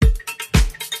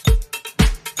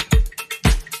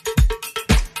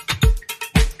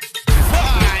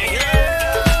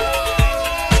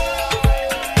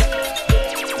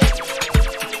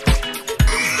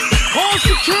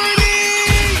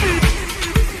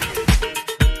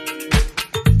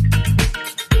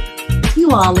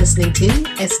You are listening to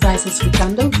Estáis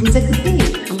escuchando, vous écoutez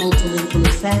un multilingual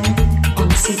affair on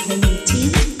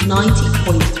CKUT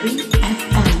 90.3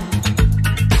 FM.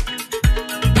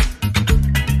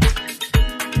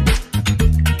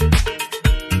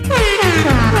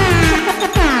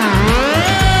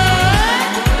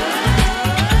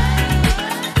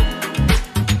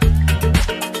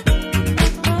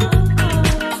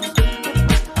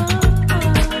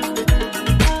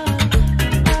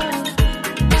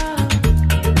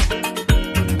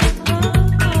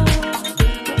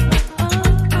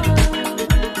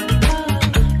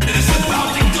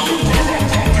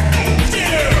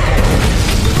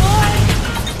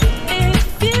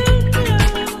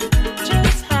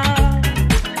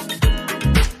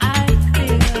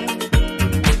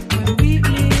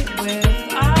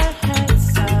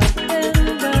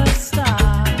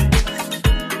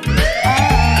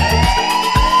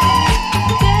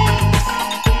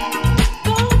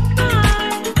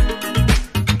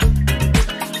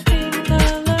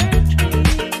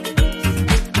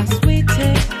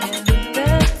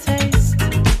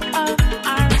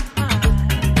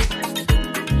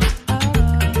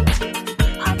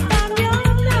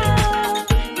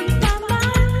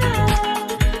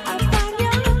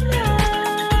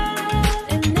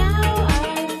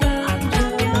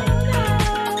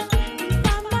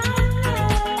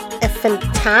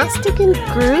 Fantastic and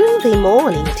groovy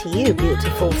morning to you,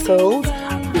 beautiful souls.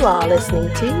 You are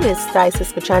listening to Estáis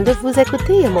escuchando, vous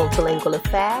écoutez un multilingual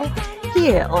affair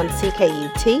here on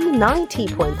CKUT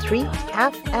 90.3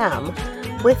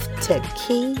 FM with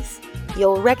Keys,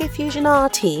 your reggae fusion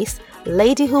artist,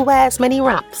 lady who wears many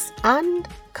wraps and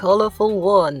colourful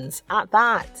ones at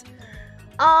that.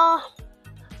 I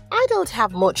don't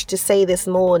have much to say this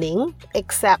morning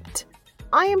except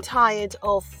I am tired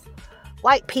of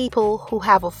white people who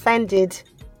have offended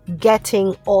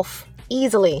getting off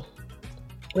easily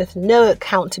with no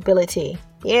accountability.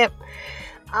 Yep.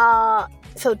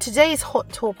 So today's hot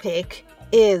topic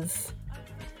is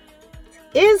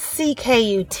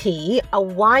CKUT a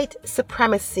white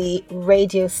supremacy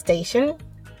radio station?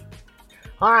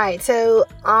 All right, so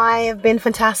I have been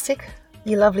fantastic,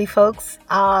 you lovely folks.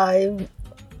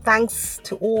 Thanks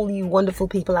to all you wonderful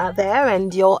people out there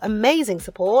and your amazing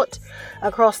support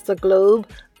across the globe.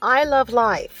 I love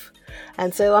life.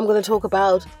 And so I'm going to talk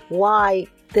about why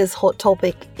this hot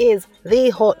topic is the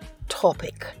hot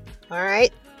topic. All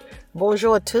right.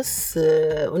 Bonjour à tous.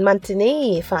 Un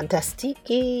matinée fantastique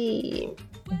et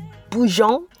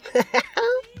bougeant.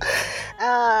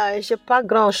 J'ai pas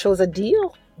grand chose à dire.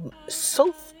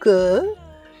 Sauf que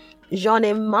j'en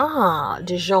ai marre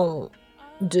de gens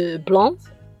de blancs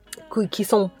qui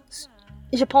sont,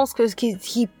 je pense que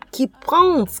qui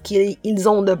pensent qu'ils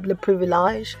ont le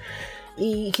privilège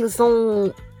et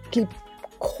qu'ils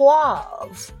croient,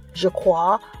 je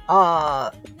crois,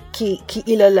 qu'il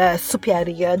est le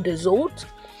supérieur des autres.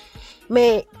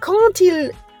 Mais quand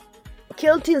ils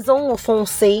ont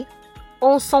offensé,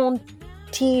 on s'en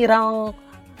tire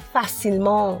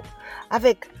facilement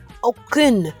avec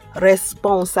aucune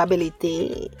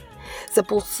responsabilité. C'est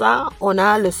pour ça qu'on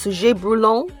a le sujet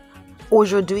brûlant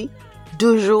aujourd'hui,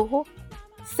 2 jours.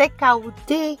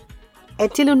 CKUT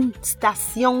est-il une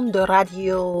station de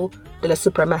radio de la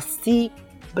suprématie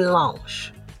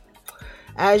blanche?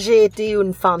 J'ai été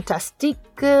une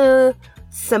fantastique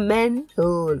semaine,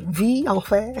 vie en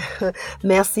fait.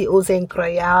 Merci aux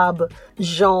incroyables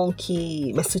gens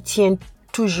qui me soutiennent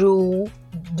toujours,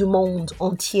 du monde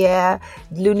entier,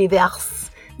 de l'univers.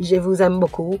 Je vous aime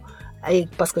beaucoup et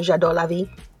parce que j'adore la vie.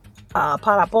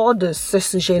 Par rapport de ce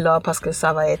sujet-là, parce que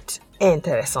ça va être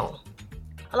intéressant.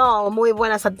 Alors, muy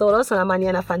buenas a todos, una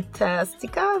mañana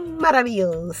fantástica,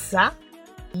 maravillosa.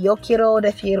 Yo quiero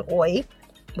decir hoy,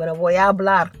 voy a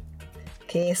hablar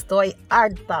que estoy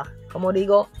harta, como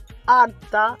digo,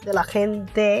 harta de la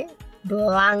gente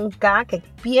blanca que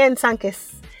piensan que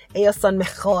ellos son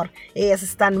mejor, ellos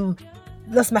están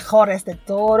los mejores de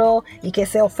todo y que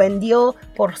se ofendió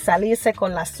por salirse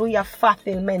con la suya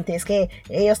fácilmente. Es que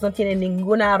ellos no tienen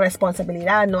ninguna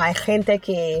responsabilidad, no hay gente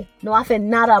que no hace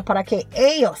nada para que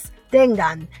ellos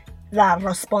tengan la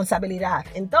responsabilidad.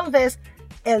 Entonces,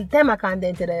 el tema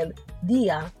candente del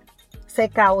día,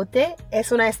 CKUT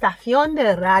es una estación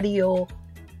de radio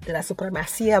de la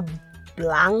supremacía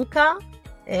blanca,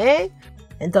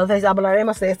 Entonces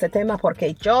hablaremos de este tema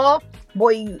porque yo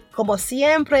voy, como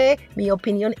siempre, mi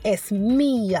opinión es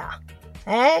mía,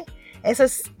 Eso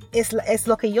es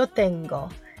lo que yo tengo,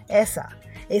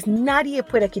 nadie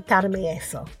puede quitarme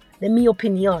eso, de mi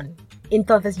opinión.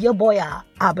 Entonces yo voy a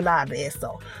hablar de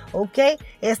eso, ¿ok?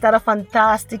 Estará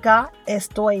fantástica,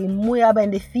 estoy muy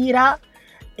bendecida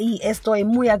y estoy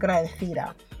muy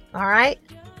agradecida. All right?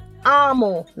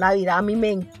 Amo la vida. A mí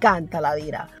me encanta la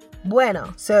vida.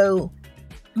 Bueno, so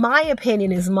my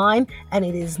opinion is mine and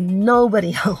it is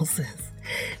nobody else's.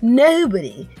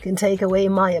 Nobody can take away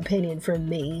my opinion from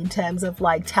me in terms of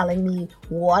like telling me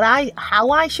how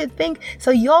I should think.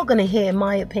 So you're going to hear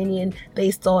my opinion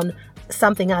based on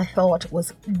something I thought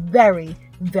was very,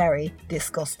 very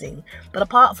disgusting. But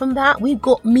apart from that, we've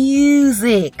got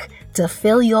music to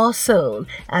fill your soul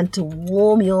and to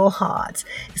warm your heart.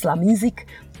 C'est la musique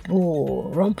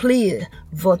pour remplir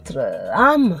votre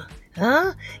âme,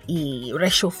 hein, y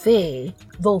réchauffer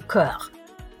vos cœurs.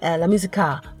 La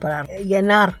música para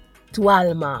llenar tu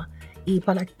alma y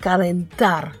para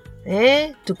calentar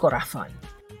tu corazón.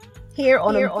 Here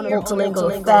on a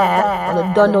multilingual affair, on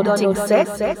a don't know the thing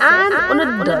set, and on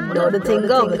a don't know the thing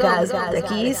go, because the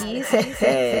keys.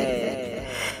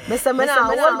 Mr. Mana,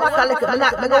 hold back a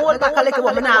little, hold back a little,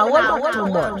 but now hold back too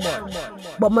much.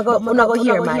 But I'm not going to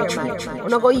hear my truth. I'm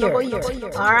not going to hear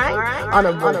it. All right? On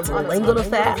a multilingual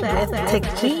affair with the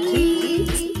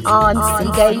keys. On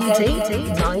CKUT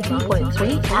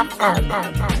 90.3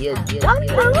 FM. You don't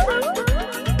know.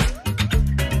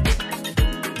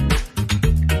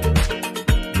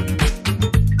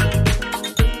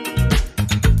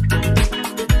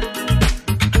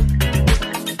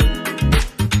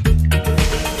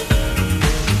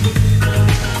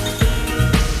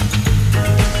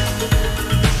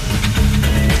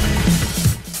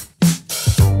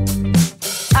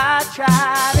 I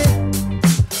tried it,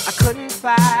 I couldn't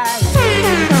find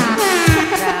it.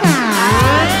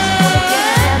 I just wanna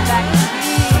get back to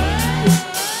you.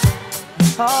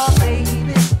 Oh,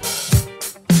 baby.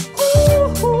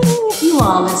 Ooh, You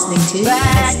are listening to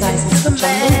Español with a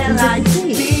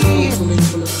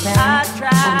multilingual affair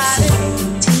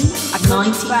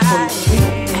on CKUT 90.3 FM.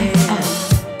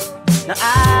 now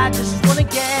I just wanna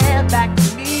get back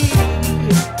to me.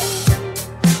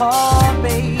 Oh,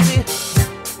 baby.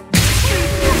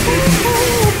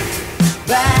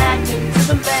 Back into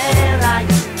the man I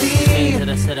used to be. Things that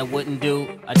I said I wouldn't do,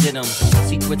 I did them.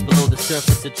 Secrets below the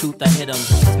surface, the truth I hid them.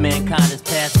 As mankind is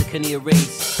past, it can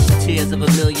erase the tears of a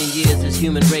million years. This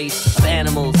human race of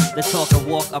animals that talk and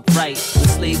walk upright,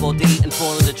 enslave all day and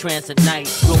fall into trance at night.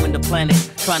 Roaming the planet,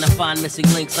 trying to find missing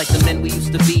links like the men we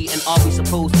used to be. And are we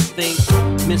supposed to think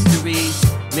mysteries?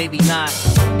 Maybe not.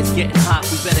 It's getting hot,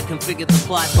 we better configure the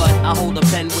plot. But I hold a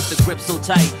pen with the grip so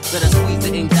tight that I squeeze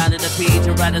the ink down to the page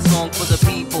and write a song for the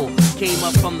people. Came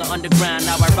up from the underground,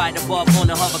 now I ride above on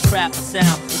a hovercraft of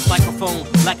sound. This microphone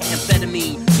like an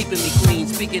amphetamine, keeping me clean,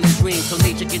 speaking in dreams so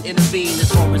nature can intervene.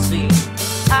 This horror scene.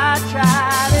 I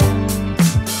tried it,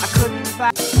 I couldn't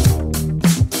find it.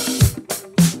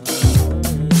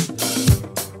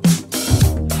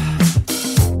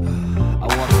 I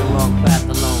walked a long path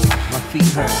alone, my feet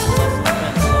hurt.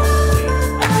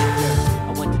 I did dirt,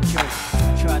 I went to church,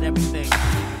 I tried everything.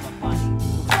 My body.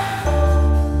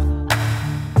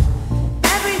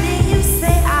 Every day you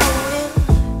say I will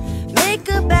make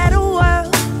a better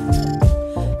world.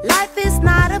 Life is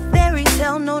not a fairy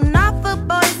tale, no, not for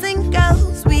boys and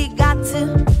girls. We got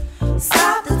to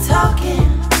stop the talking,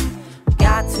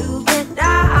 got to get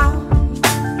down.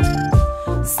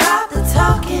 Stop the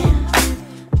talking,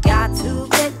 got to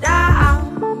get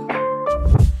down.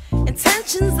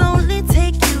 Intentions only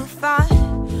take you far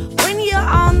when you're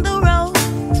on the road.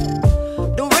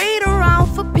 Don't wait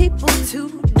around for people to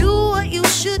do what you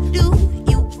should do.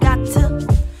 You got to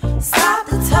stop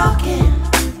the talking,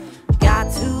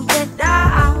 got to get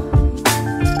down.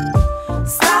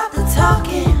 Stop the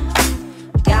talking,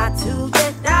 got to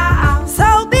get down.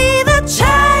 So be the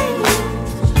change,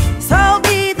 so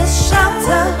be the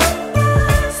shelter,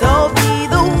 so be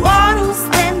the one who's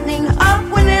standing up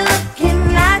when they're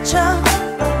looking at you.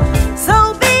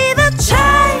 So be the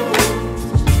change,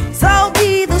 so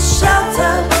be the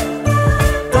shelter.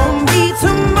 Don't be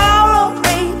tomorrow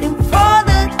waiting for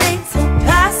the day to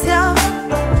pass you.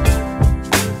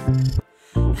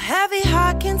 A heavy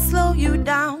heart can slow you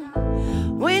down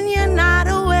when you're not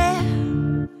aware.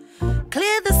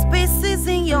 Clear the spaces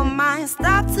in your mind,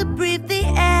 stop to breathe the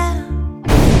air.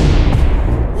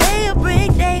 Lay a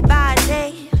brick day by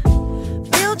day,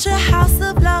 build your house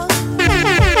of love.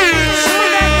 Show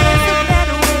that there's a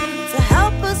better way to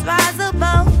help us rise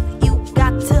above. You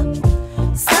got to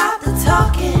stop the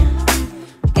talking,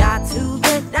 got to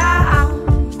get down.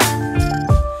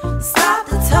 Stop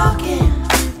the talking,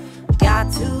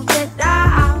 got to get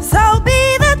down. So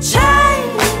be the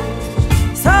change,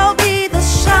 so be the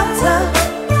shelter,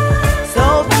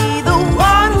 so be the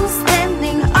one who's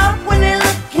standing up when they're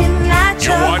looking at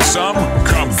you. You want some?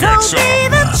 Come So get be some.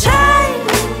 the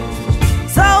change,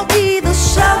 so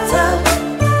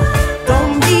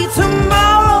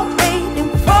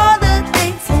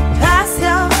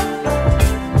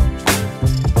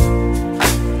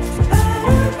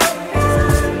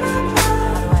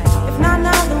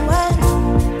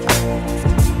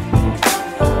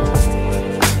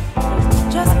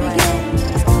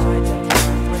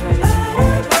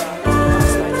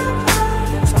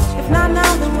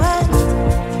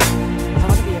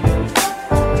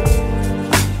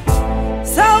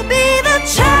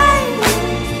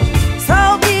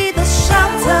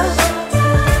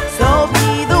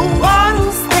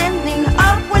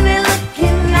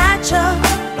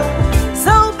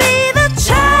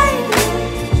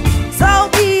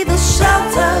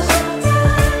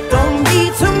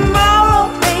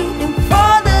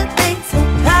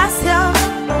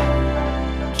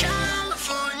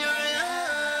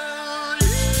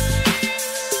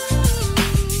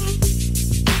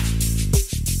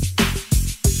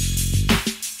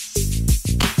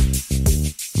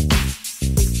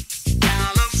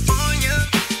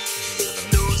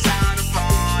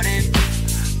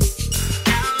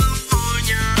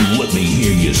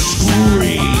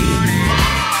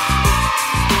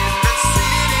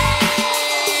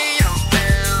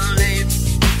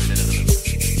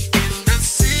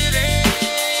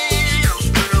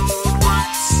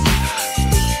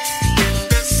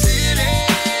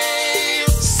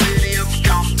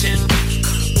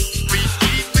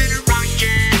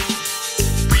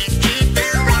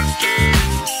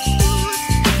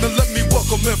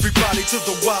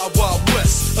the Wild Wild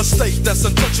West. A state that's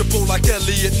untouchable like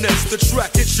Elliot Ness. The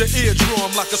track hits your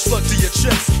eardrum like a slug to your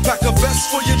chest. Pack a vest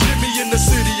for your Jimmy in the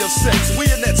city of sex. We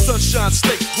in that sunshine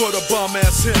state where the bomb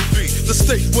ass hemp be. The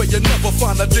state where you never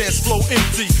find a dance floor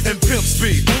empty and pimp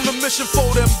speed. On a mission for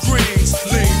them greens.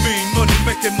 Lean, mean, money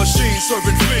making machines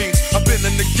serving fiends. I've been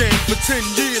in the game for 10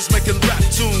 years making rap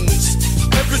tunes.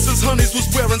 Ever since Honeys was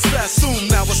wearing Sassoon,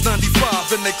 now it's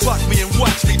 95 and they clock me and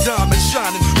watch me diamond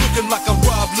shining, looking like a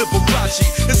Rob Liberace.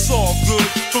 It's all good,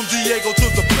 from Diego to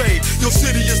the Bay. Your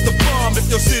city is the bomb if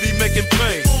your city making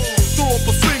pain. Throw up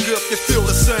a finger if you feel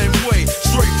the same way.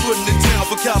 Straight putting it down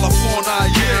for California,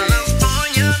 yeah.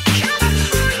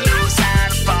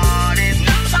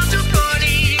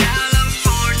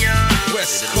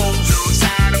 West Coast.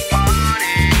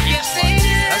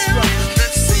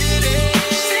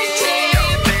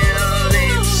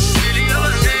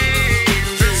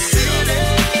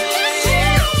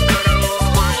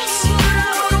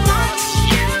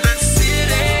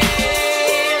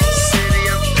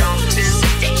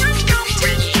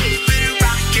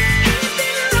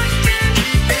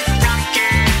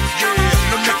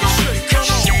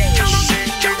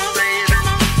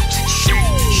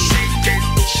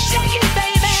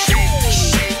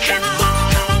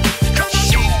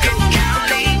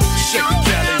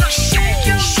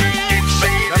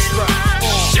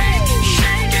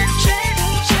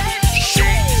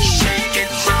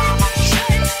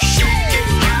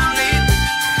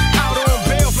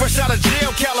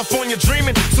 California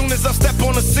dreaming. Soon as I step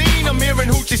on the scene, I'm hearing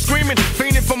hoochie screaming,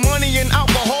 fiending for money and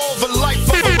alcohol, the life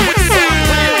of a witch.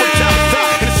 Playing with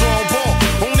Cali and strong ball.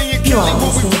 Only in Cali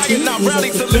will we riot, not rally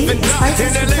to live and die.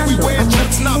 In LA we wear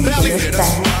chucks, not valleys.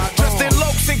 Dressed in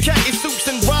lokes and khaki suits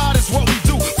and ride is what we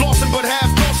do. Flossing but half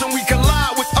caution, we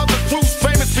collide with other crews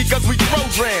famous because we throw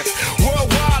drams.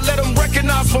 Worldwide, let them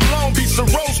recognize from Long Beach to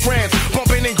Rosecrans.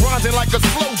 Bumping and grinding like a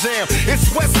slow jam. It's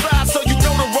West Side, so you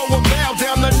know the road will bow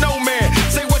down to no man.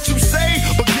 Say what you say,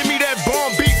 but give me that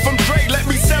bomb beat from Dre. Let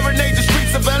me serenade the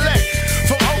streets of LA.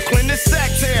 From Oakland to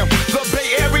Sacktown, the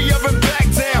Bay Area and back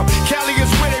down. Cali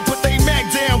is where they put they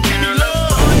Mac down. Give me love.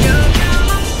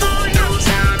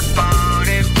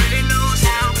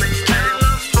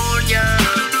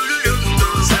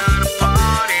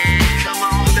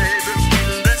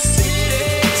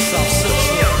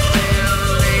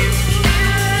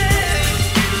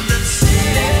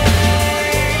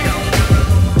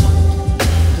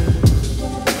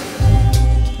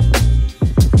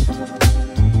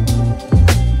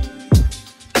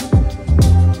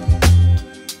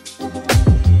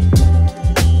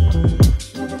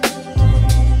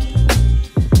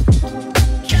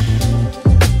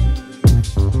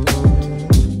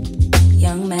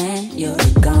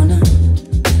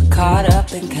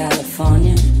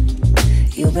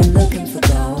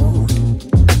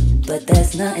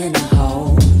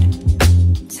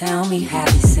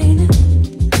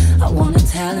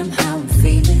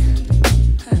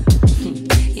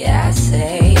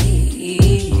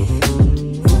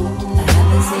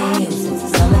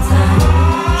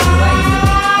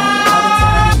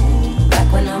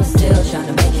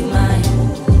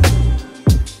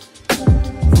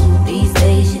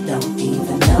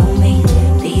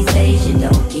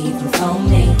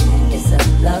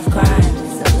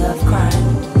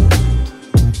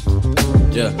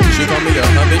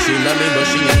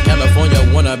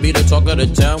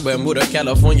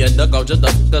 California, duck off just a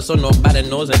fucker so nobody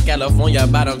knows in California.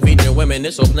 Bottom feeding women,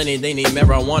 it's so plenty they need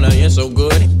marijuana. It's so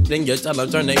good, then you tell them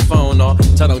turn their phone off.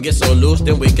 Tell them get so loose,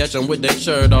 then we catch them with their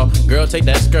shirt off. Girl, take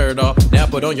that skirt off. Now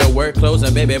put on your work clothes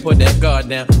and baby put that guard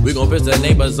down. We gon' piss the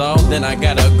neighbors off, then I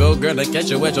gotta go, girl, and catch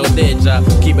you at your dead job.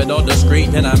 Keep it all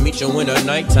discreet, then I meet you in the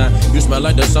nighttime. You smell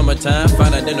like the summertime,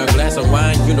 find it in a glass of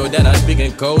wine. You know that I speak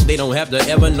in code, they don't have to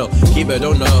ever know. Keep it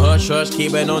on the hush, hush,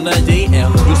 keep it on the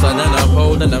DL. You slide down the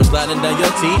pole, and I'm sliding down your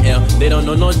TL. They don't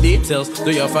know no details,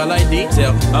 do your file like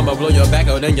detail. I'ma blow your back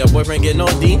out and your boyfriend get no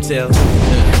details.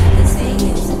 Been seeing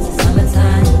you since the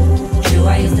summertime. True,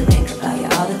 I used to think about you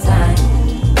all the time.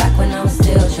 Back when I was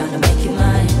still trying to make you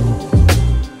mine.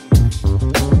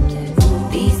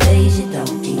 These days you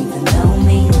don't even know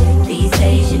me. These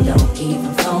days you don't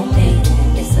even phone me.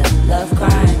 It's a love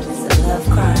crime, it's a love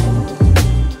crime.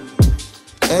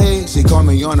 Hey, she called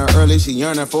me on her early, she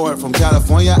yearning for it from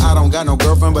California. I don't got no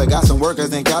girlfriend, but got some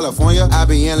workers in California. I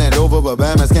be in Landover, but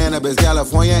Bama's cannabis,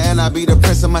 California. And I be the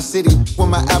prince of my city with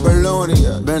my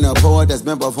Apollonia. Been a poet that's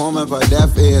been performing for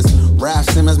deaf ears. Raf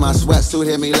Simmons, my sweatsuit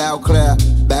hit me loud clear.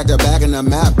 Back to back in the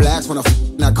matte blacks when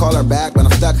I call her back. But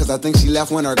I'm stuck cause I think she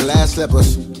left when her glass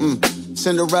slippers.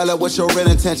 Cinderella, what's your real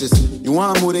intentions? You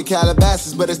wanna move to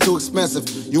Calabasas, but it's too expensive.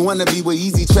 You wanna be with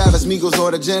Easy, Travis, Migos, or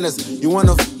the Jenners. You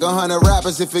wanna f*** 100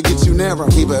 rappers if it gets you nearer.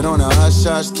 Keep it on a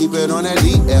hush-hush, keep it on that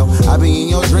DL. I be in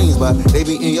your dreams, but they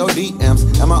be in your DMs.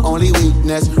 And my only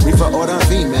weakness, reefer or them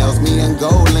females. Me and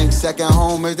Gold Link, second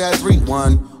home is that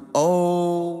 3-1.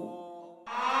 Oh.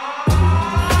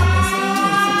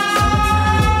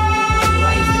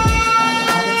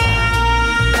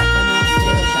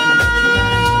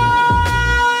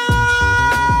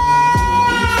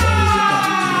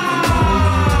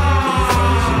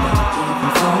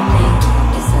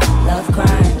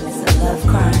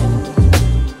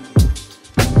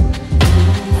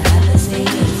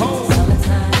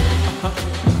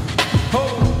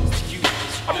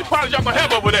 Y'all gonna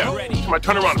have over there? Somebody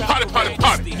turn around,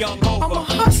 party. I'm a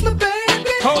hustler, baby.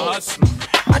 Hustler.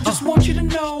 I just want you to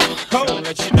know.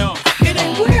 Let you know. It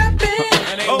ain't where I've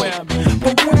been,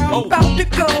 but where I'm about to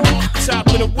go. Top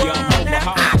of the world.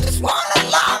 Now I just wanna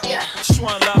love you.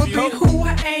 But be who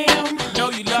I am.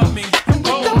 Know you love me. And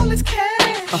with all this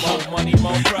cash, more money,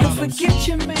 more problems. Don't forget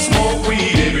your man. Smoke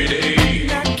weed every day.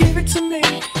 Now give it to me.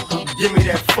 Give me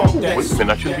that funk. Wait a minute,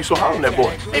 I shouldn't be so hard on that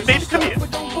boy. Hey, baby, come here.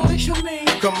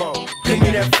 Come on, give me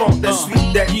that funk, that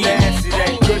sweet, that nasty,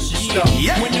 that gushy stuff.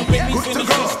 When you make me in the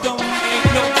system,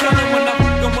 ain't no telling when I'm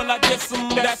fucking when I get some.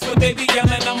 That's what they be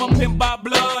yelling. I'm a pimp by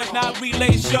blood, not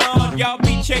relation. Y'all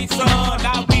be chasing,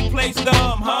 I'll be placed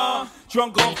huh?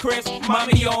 Drunk on Chris,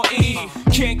 mommy on E.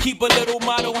 Can't keep a little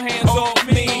model hands off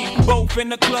me. Both in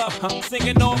the club,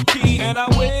 singing off key. And I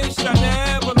wish I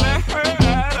never met her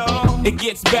at all. It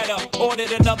gets better,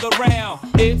 ordered another round.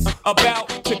 It's about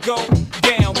to go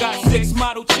down. Got 6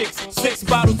 model chicks, 6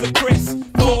 bottles of Chris,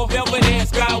 4 velvet ass,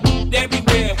 got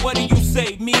everywhere. What do you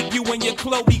say? Me, you, and your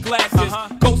Chloe glasses.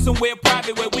 Go somewhere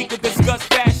private where we could discuss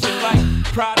fashion, like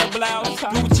Prada blouse,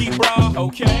 Gucci bra,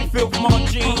 okay, Filth Mon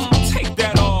jeans. Take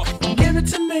that off. Give it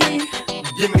to me.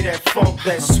 Give me that funk,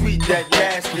 that sweet, that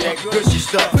nasty, that gushy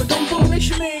stuff. But don't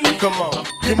bullish me. Come on,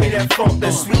 give me that funk,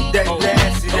 that sweet, that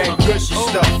nasty, that gushy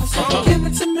stuff. Give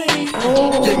it to me.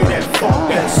 Give me that funk,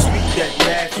 that sweet, that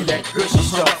nasty, that gushy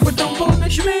stuff. But don't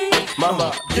bullish me.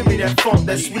 Mama, give me that funk,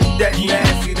 that sweet, that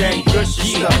nasty, that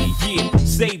gushy stuff. Yeah,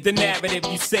 save the narrative,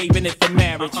 you saving it for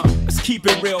marriage. Let's keep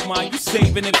it real, man, you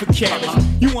saving it for carriage.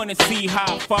 You wanna see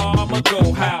how far I'ma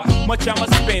go, how much I'ma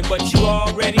spend, but you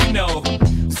already know.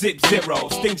 Zip zero,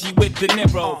 stingy with the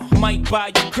Niro. Might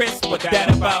buy you crisp, but that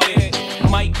about it.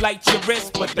 Might light your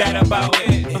wrist, but that about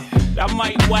it. I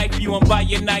might wipe you and buy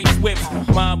you nice whips,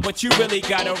 mom, but you really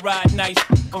gotta ride nice.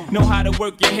 Know how to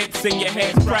work your hips and your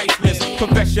hands priceless.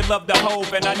 Profess your love the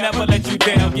Hove and I never let you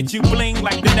down. Get you bling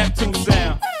like the Neptune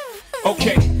sound.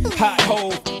 Okay, hot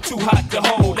hole, too hot to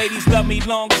hold. Ladies love me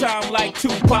long time like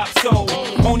Tupac soul.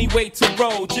 Only way to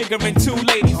roll, jiggering 2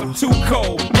 ladies, I'm too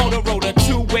cold. Motorola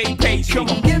 2-way page. Come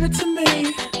on, give it to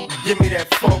me. Give me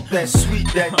that funk, that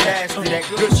sweet, that nasty, that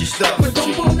gushy stuff. But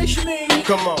don't bullish me.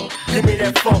 Come on, give me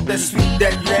that funk, that sweet,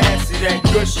 that nasty, that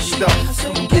gushy stuff.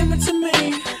 So give it to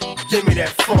me. Give me that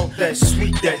funk, that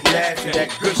sweet, that nasty, that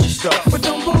gushy stuff. But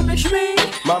don't bullish me.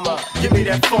 Mama, give me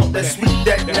that funk, that sweet,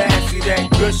 that nasty, that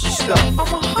gushy stuff. I'm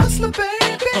a hustler,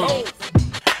 baby.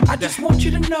 I just want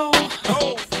you to know.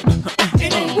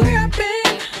 It ain't where I've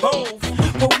been,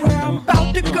 but where I'm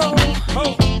about to go.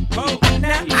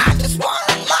 Now I just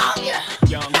wanna love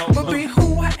you, but be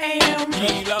who I am.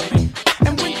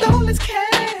 And with all this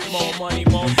cash, more money,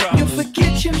 more problems. you'll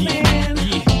forget your man.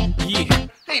 Yeah.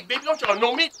 Hey, baby, don't y'all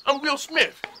know me? I'm Will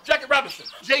Smith, Jackie Robinson,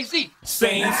 Jay-Z.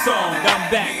 Same song,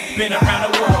 I'm back, been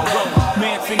around the world.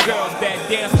 Romance and girls that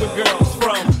dance with girls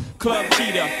from Club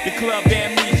Cheetah, the Club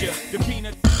Amnesia, the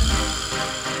Peanut.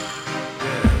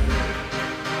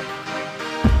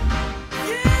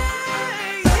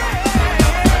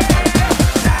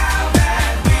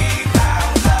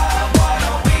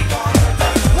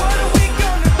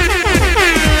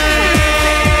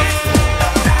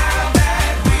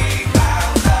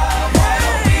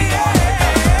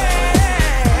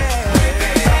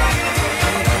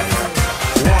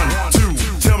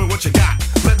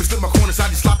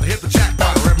 Hit the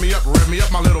jackpot, rev me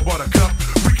up, my little buttercup.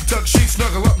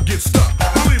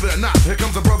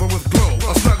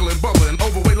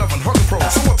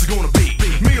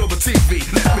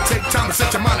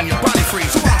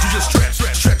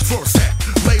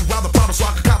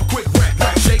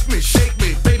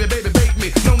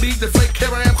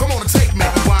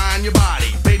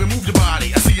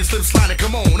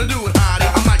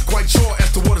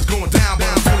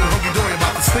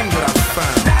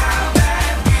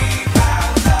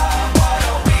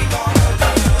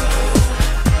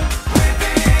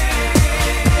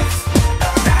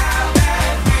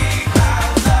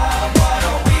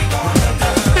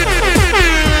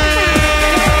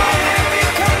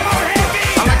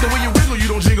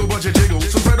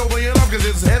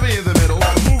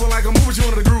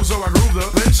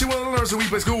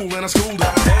 school and I schooled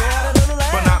her.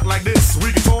 But not like this.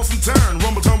 We can toss and turn,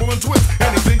 rumble, tumble, and twist.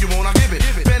 Anything you want, I give it.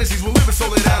 Fantasies will live it so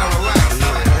they down and relax.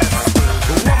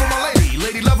 Love of my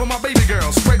lady, love of my baby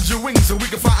girl. Spread your wings so we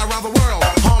can fly around the world.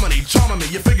 Harmony, charming me,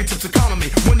 your fingertips economy.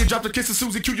 When you drop the kiss of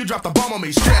Susie Q, you drop the bomb on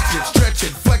me. Stretch it, flex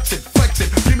it.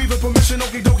 Give me the permission,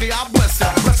 okie dokie, I bless it.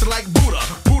 Bless it like Buddha,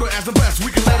 Buddha as the best.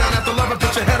 We can lay down after love and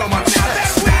put your head on my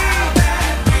chest.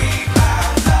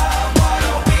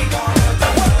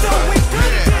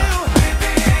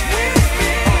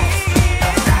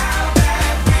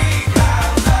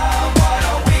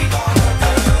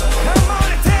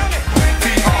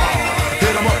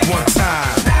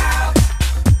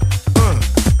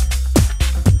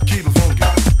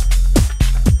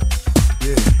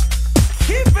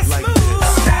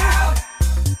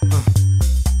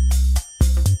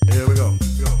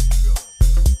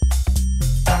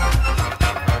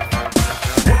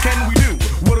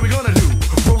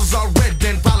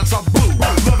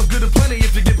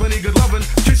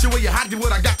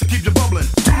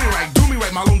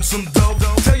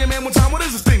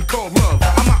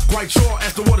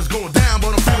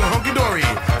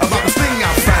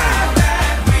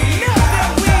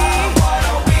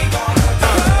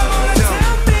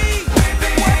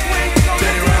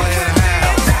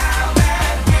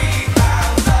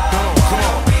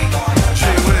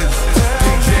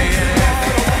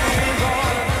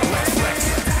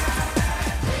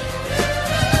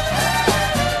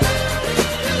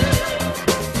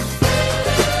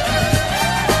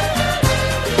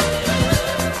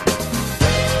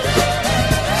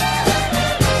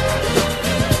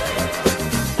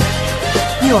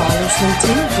 You are listening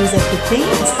to Vous écoutez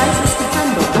Español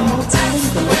escuchando a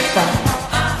multilingual fan.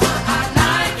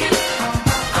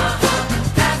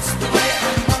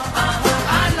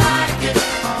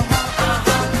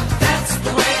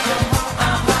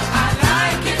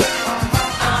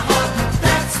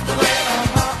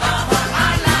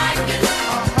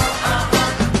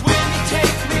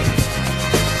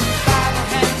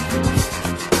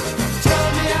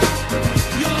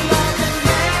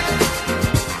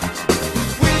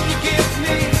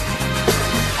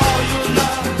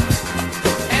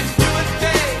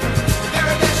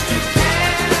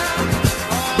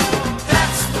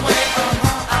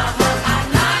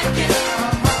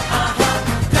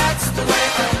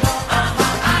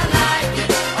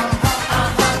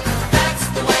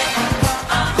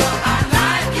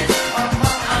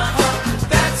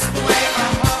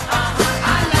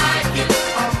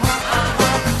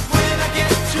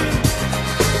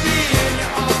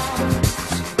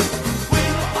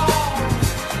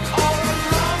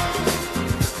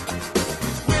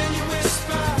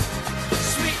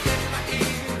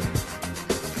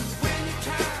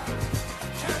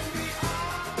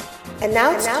 And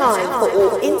now it's time for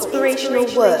all inspirational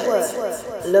words.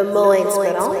 Le mot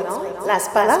inspirant, las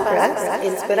palabras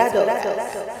inspiradoras.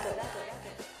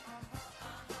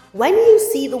 When you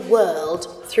see the world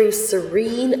through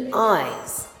serene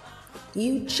eyes,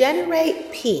 you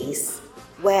generate peace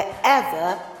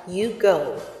wherever you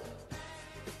go.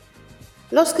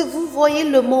 Lorsque vous voyez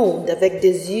le monde avec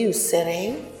des yeux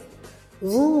sereins,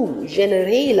 vous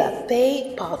générez la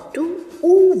paix partout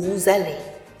où vous allez.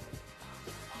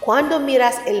 Cuando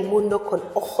miras el mundo con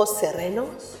ojos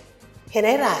serenos,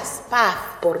 generas paz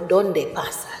por donde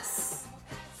pasas.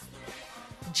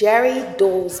 Jerry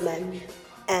Dorsman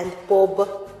and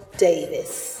Bob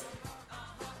Davis.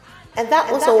 And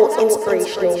that was all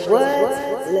inspirational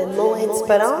words, le mot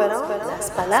inspirant, las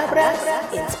palabras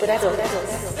inspiradoras.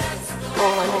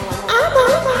 On Ama.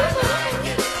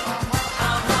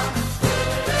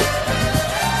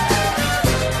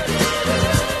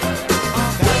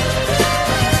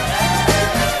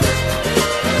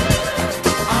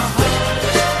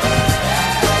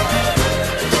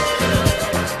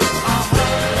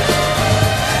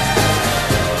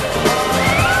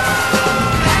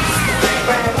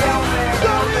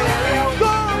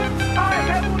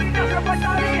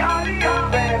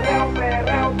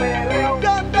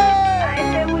 A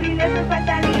ese booty le hace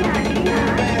falta lija, lija.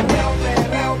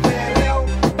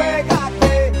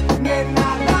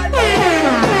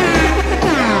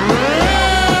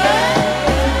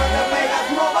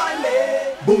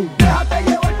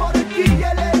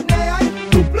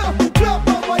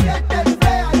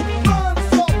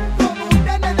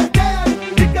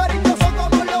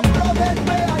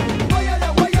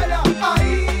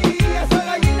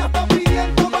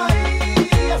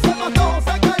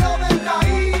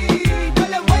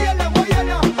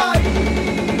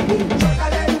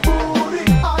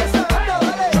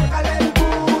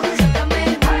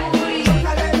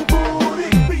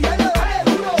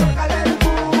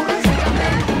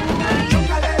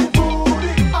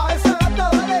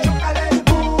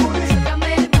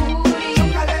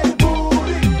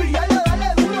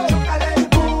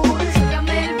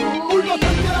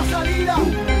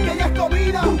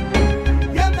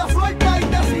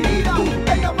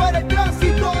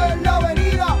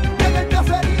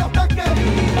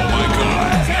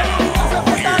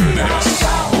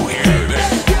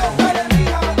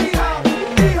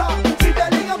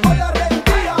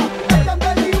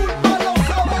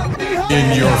 In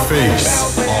your face,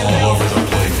 all over the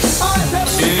place.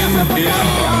 In a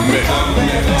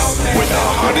mix with the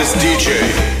hottest DJ.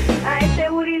 A este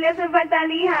burile se falta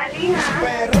lija, lija.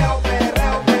 Perreo,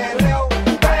 perreo, perreo,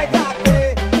 pégate,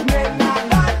 nena,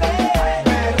 dale.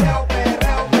 Perreo,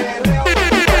 perreo, perreo,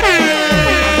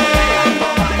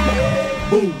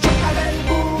 boom. Chócale el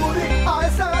booty, a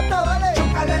esa gata dale.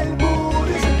 Chócale el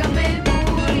booty, Chócame el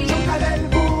booty, chócale el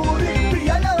booty,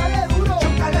 píllale, dale duro.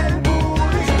 Chócale el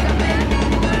booty,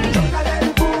 chócale el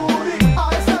booty, a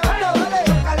esa gata dale.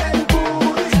 Chócale el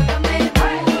booty, chócame el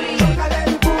booty, chócale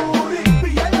el booty,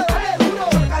 píllale, dale duro.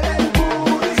 Chócale el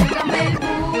booty. chócame el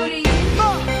booty.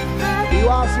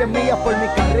 Iba a 100 millas por mi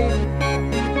carril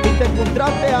y te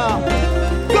encontraste a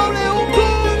W.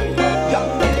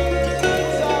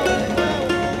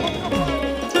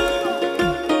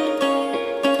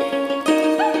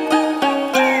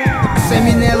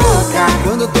 Mina é louca,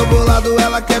 quando eu tô bolado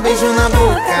ela quer beijo na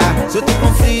boca. Se eu tô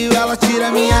com frio ela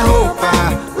tira minha roupa.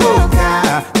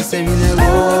 Louca, essa mina é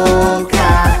louca.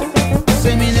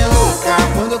 Essa mina é louca,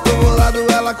 quando eu tô bolado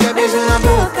ela quer beijo na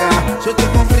boca. Se eu tô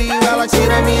com frio ela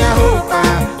tira minha roupa.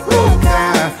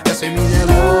 Louca, essa mina é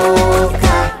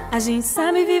louca. A gente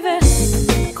sabe viver,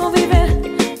 conviver,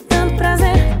 dando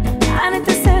prazer,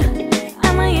 anoitecer,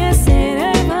 amanhecer,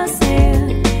 eu e você,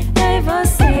 eu e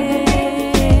você.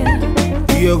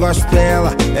 E eu gosto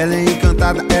dela, ela é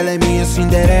encantada, ela é minha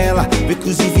Cinderela.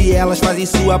 Inclusive elas fazem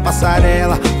sua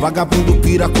passarela. Vagabundo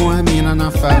pira com a mina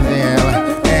na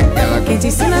favela. É ela Quem te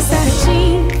ensina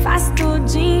certinho, faz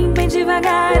tudinho, bem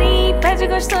devagarinho, pede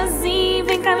gostosinho,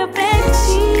 vem cá meu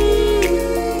pretinho.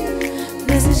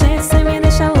 Desse jeito cê me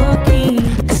deixa louquinho.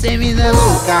 Essa mina é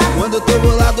louca, quando eu tô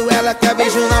bolado ela quer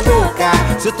beijo na boca.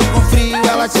 Se eu tô com frio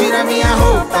ela tira minha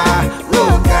roupa.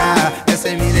 Louca, essa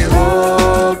mina é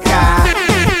louca.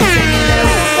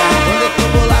 Quando eu tô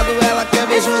bolado ela quer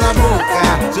beijo na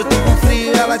boca. Se eu tô com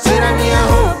frio ela tira minha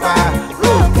roupa.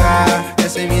 Louca,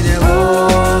 essa mina é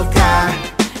louca.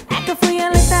 É que eu fui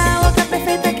eleita a louca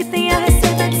perfeita que tem a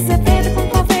receita de ser feita com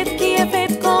confeito que é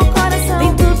feito com o coração.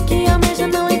 Tem tudo que almeja,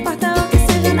 não importa o que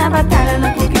seja. Na batalha,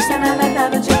 na conquista, nada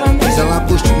dado de bandeja. Ela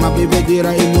curte uma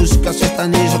bebedeira e música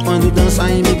sertaneja. Quando dança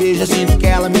e me beija, sinto que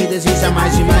ela me deseja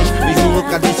mais e mais. Mesmo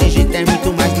louca desse jeito é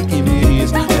muito mais do que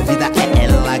mereço. A vida é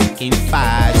ela quem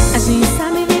faz. A gente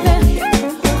sabe viver,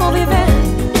 conviver,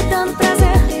 dando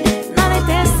prazer,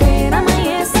 anoitecer,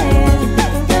 amanhecer,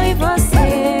 eu e você.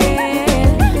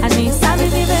 A gente sabe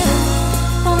viver,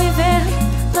 conviver,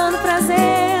 dando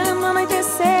prazer,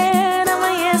 anoitecer,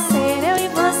 amanhecer, eu e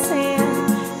você,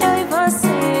 eu e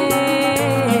você.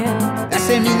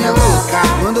 Essa mina é louca,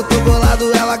 quando eu tô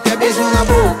bolado ela quer beijo na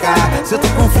boca. Se eu tô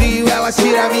com frio ela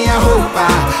tira minha roupa.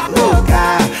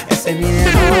 Louca, essa mina é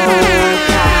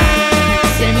louca.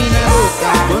 Essa mina é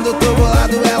louca, quando eu tô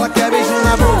bolado ela quer beijo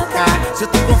na boca. Se eu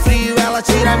tô com frio ela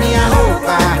tira minha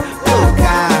roupa.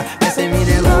 Louca, essa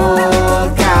mina é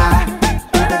louca.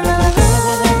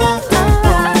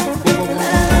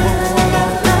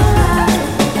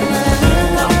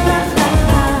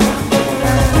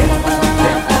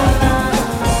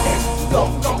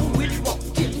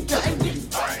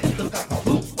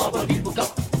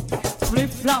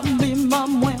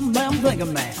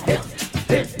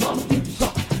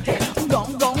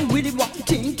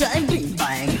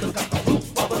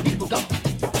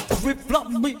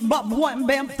 Wham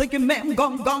bam, thinking man,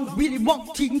 gong gong, really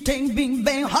want ting ting bing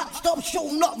bang, hot stuff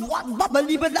showing up, what baba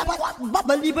liba daba, what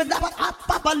baba liba daba, hot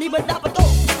baba liba daba do.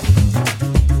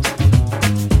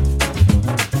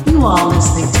 You are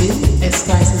listening to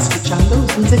Estás escuchando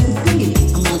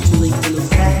CKUT, a multilingual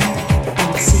affair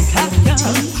on CKUT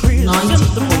 90.3 FM.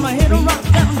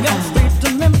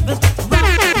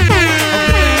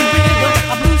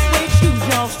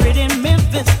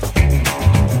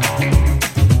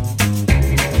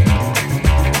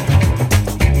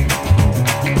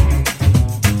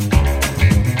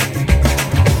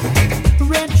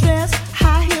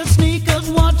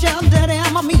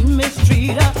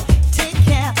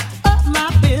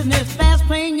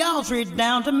 Straight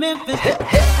down to Memphis. Hey,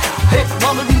 hey, hey,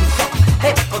 mama, do something.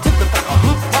 Hey, go to the back.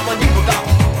 Mama, you go down.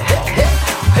 Hey, hey,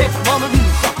 hey, mama, do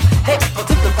something. Hey, go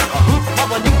to the back.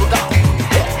 Mama, you go down.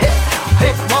 Hey, hey,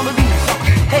 hey, mama, do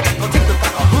something. Hey, go to the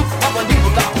back. Mama, you go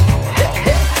down. Hey,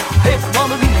 hey, hey,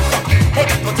 mama, do something. Hey,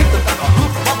 go to the back.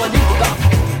 Mama, you go down.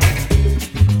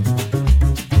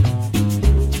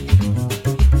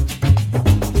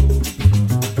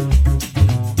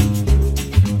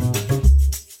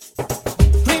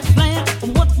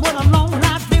 What a long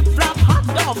life, flip flop, hot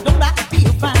dog, don't I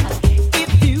feel fine?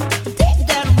 If you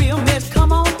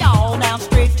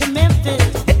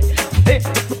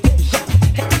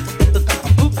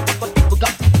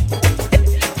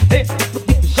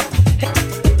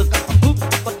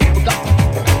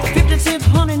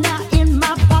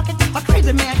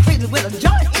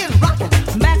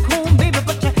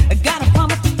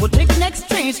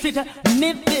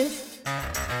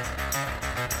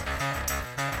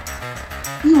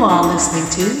You are listening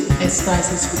to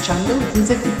Estás escuchando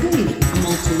Desde que Fui, a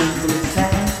multilingual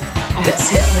affair on CKUT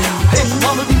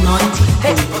 90.3.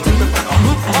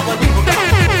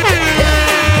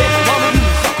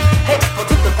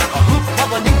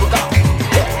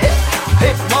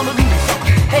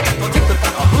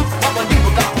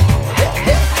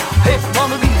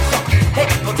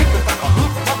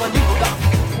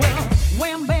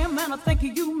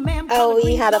 Oh,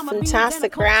 we had a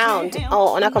fantastic round. Oh,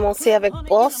 on a commencé avec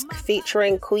Bosque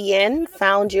featuring Quyen,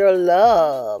 Found Your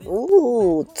Love.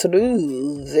 Ooh,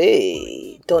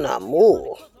 trouvé ton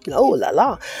amour. Oh la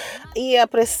la. Et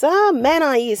après ça, Man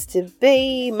I Used to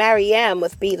Be, Mariam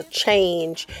with Beat of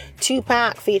Change,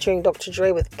 Tupac featuring Dr.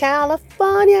 Dre with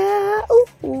California.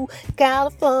 Ooh,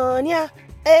 California.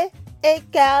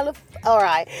 California.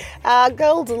 Alright.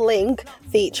 Golden Link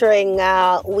featuring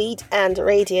Wheat and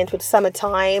Radiant with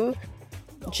Summertime.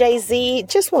 Jay-Z,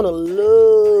 Just Wanna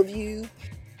Love You.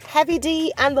 Heavy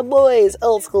D and the Boys,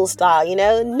 old school style, you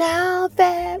know. Now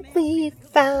that we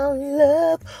found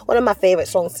love. One of my favorite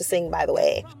songs to sing, by the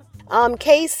way.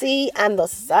 KC and the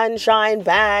Sunshine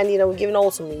Band, you know, giving all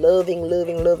some loving.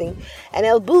 And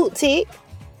El Boutique,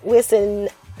 Wisin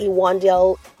y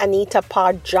Yandel, Anita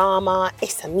Pajama,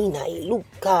 Esamina y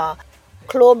Luca.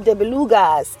 Club de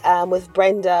Belugas with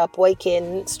Brenda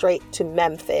Boykin, straight to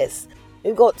Memphis.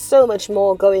 We've got so much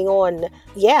more going on.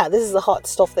 Yeah, this is the hot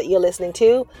stuff that you're listening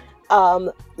to.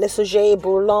 Le Sujet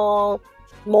Brûlant,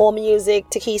 more music,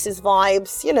 Takis's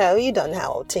vibes. You know, you don't know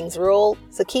how things roll.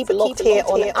 So keep it locked here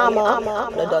on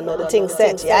Ama. I don't know the thing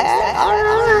set, yeah?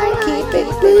 Alright, keep it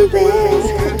moving.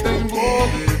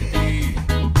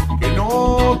 Que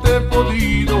no te he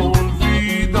podido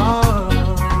olvidar.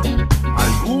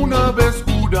 Alguna vez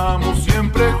juramos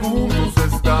siempre juntos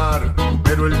estar,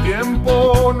 pero el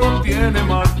tiempo no tiene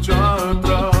marcha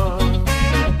atrás.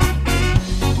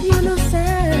 Yo no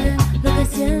sé lo que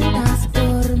sientas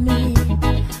por mí,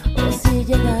 o si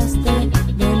llegaste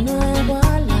de nuevo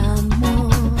al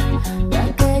amor de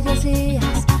aquellos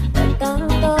días de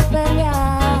tanto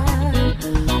pelear.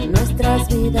 Nuestras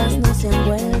vidas no se han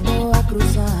vuelto a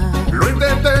cruzar. Lo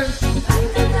intenté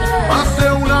más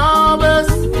de una vez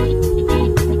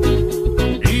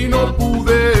y no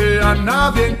pude a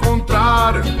nadie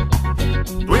encontrar.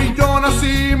 Tú y yo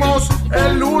nacimos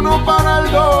el uno para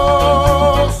el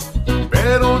dos,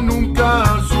 pero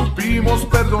nunca supimos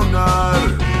perdonar.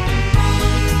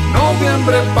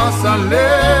 Noviembre pasa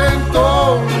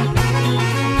lento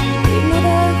y no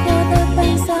dejo de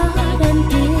pensar en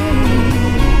ti.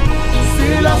 Si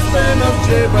las penas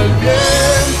lleva el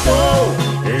viento,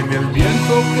 en el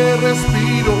viento que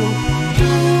respiro,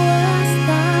 tú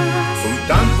estás. son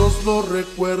tantos los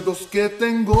recuerdos que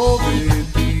tengo de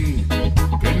ti,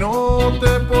 que no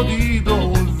te he podido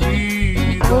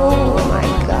olvidar. Oh my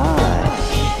God.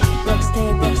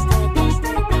 Rocksteady.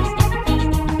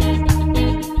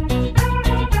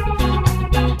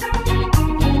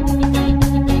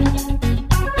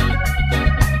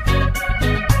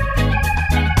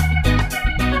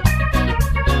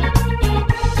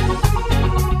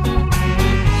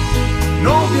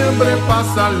 Noviembre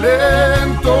pasa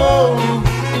lento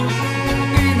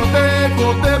y no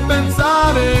dejo de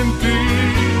pensar en ti.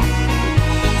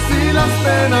 Si las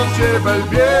penas lleva el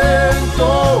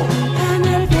viento, En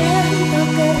el viento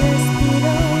que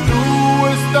respiro, tú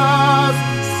estás.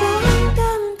 son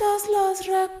tantos los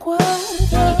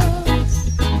recuerdos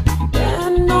que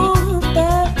no te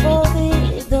he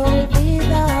podido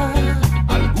olvidar.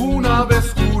 Alguna vez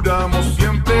juramos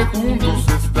siempre juntos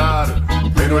estar,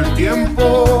 pero el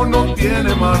tiempo no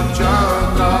tiene marcha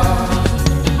atrás.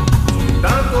 Son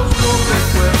tantos los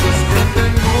recuerdos que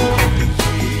tengo de ti.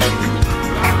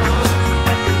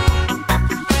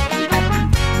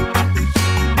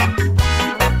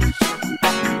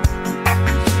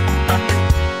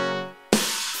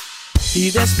 Y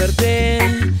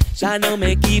desperté, ya no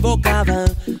me equivocaba.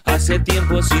 Hace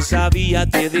tiempo sí sabía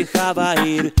te dejaba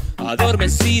ir.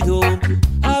 Adormecido,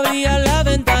 abría la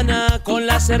ventana con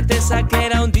la certeza que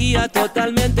era un día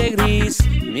totalmente gris.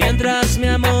 Mientras me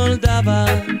amoldaba,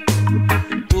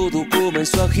 todo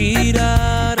comenzó a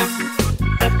girar.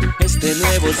 Este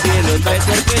nuevo cielo trae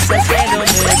sorpresas que no me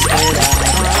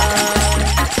esperaba.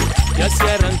 Y así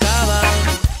arrancaba.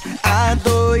 A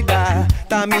doida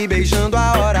tá me beijando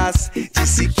há horas.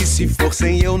 Disse que se for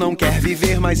sem eu não quer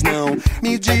viver mais não.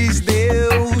 Me diz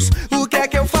Deus, o que é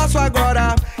que eu faço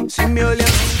agora? Se me olhando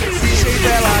desse jeito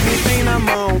ela me tem na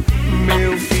mão.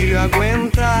 Meu filho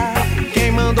aguenta,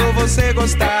 quem mandou você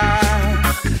gostar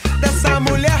dessa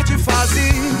mulher de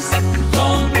fases?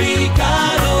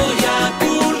 Complicado ya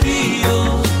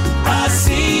ocurrió,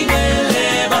 así me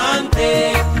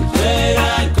levanté, no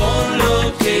era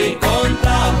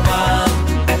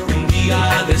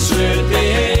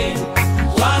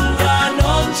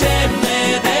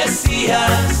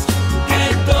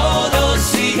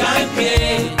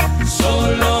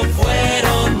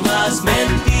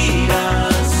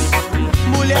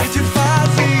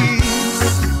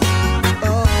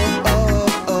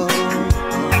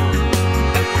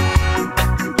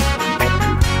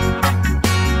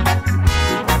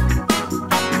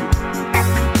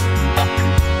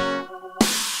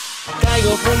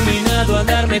a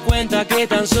darme cuenta que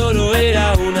tan solo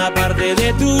era una parte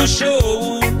de tu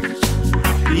show.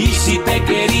 Y si te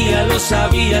quería lo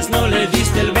sabías, no le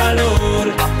diste el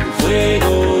valor. Fue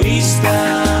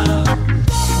egoísta.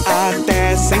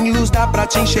 Até sem luz dá pra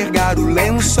te enxergar o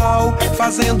lençol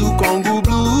fazendo Congo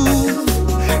Blue.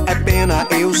 É pena,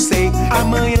 eu sei,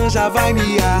 amanhã já vai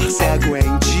miar, se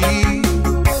aguente,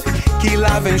 que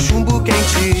lá vem chumbo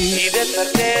quente. Y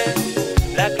desperté,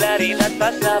 la claridad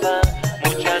pasaba,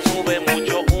 mucha nube,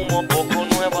 mucho humo, poco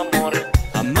nuevo amor.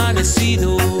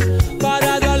 Amanecido,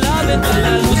 parado al lado de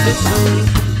la luz del sol,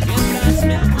 mientras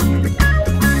me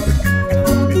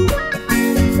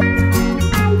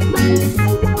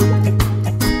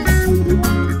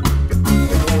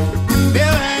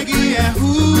Meu reggae é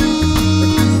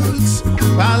roots,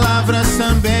 palavras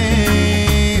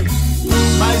também,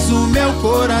 mas o meu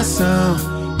coração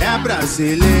é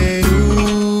brasileiro.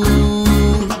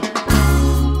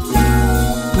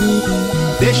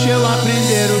 Deixa eu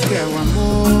aprender o que é o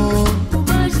amor. Por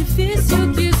mais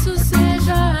difícil que isso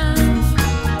seja,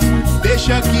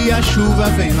 Deixa que a chuva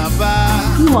vem lavar.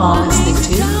 You are listening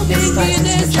to Español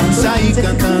escuchando Sair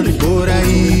cantando por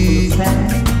aí,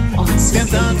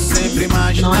 tentando sempre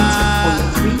imaginar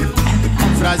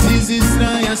frases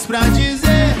estranhas pra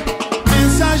dizer,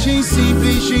 mensagem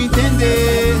simples de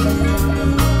entender.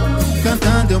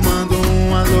 Cantando eu mando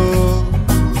um alô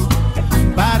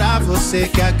para você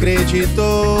que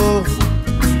acreditou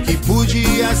que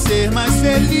podia ser mais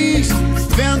feliz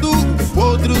vendo o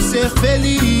outro ser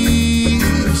feliz,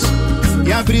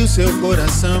 e abriu seu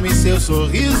coração e seu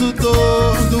sorriso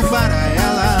todo para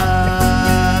ela.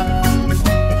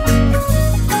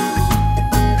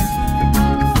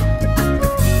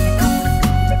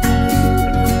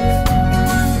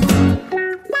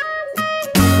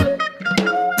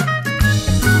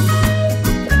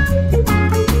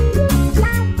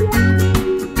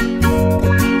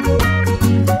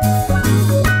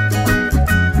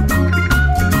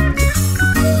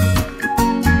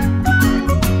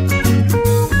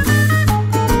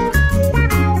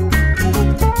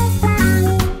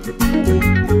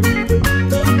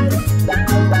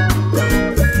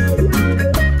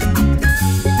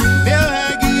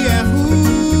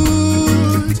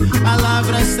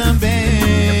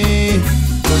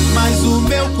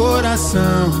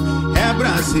 É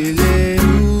brasileiro.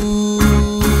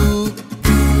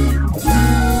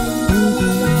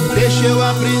 Deixa eu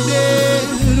aprender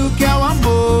o que é o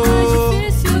amor. por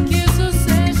mais difícil que isso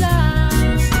seja,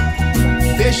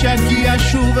 Deixa que a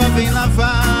chuva vem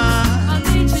lavar a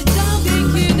mente de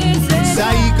alguém que deseja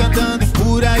sair cantando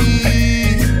por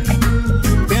aí,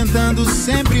 tentando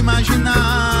sempre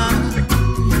imaginar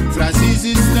frases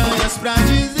estranhas pra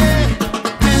dizer,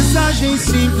 mensagem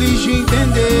simples de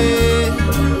entender.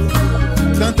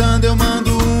 Cantando eu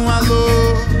mando um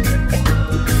alô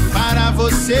para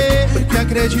você que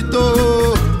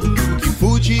acreditou que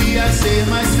podia ser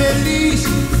mais feliz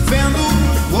vendo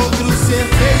o outro ser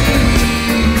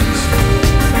feliz,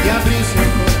 e abriu seu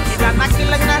coração.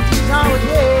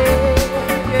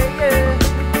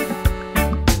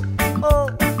 Oh,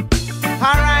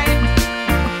 alright.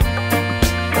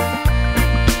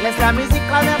 Laisse la musique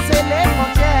traverser les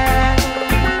frontières.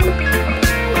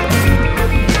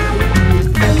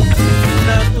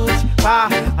 Ne touche pas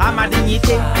à ma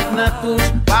dignité, ne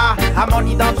touche pas à mon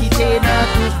identité, ne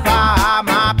touche pas à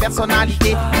ma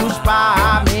personnalité, touche pas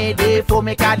à mes défauts,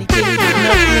 mes qualités. Ne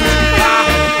touche pas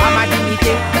à ma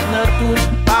dignité, ne touche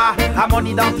pas à mon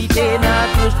identité, ne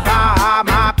touche pas à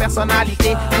ma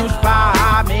personnalité, touche pas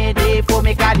à mes défauts,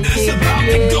 mes qualités.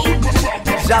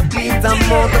 J'habite un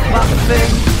monde parfait,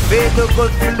 fait de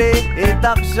reflets et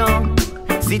d'argent.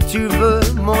 Si tu veux,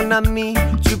 mon ami,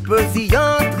 tu peux y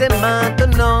entrer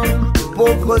maintenant.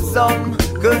 Pauvres hommes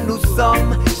que nous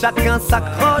sommes, chacun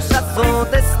s'accroche à son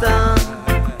destin.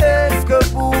 Est-ce que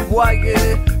vous voyez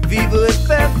vivre et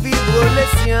faire vivre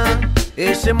les siens?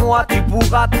 Et chez moi tu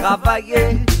pourras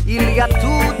travailler, il y a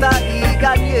tout à y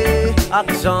gagner.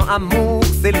 Argent, amour,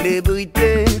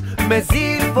 célébrité, mais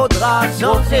il faudra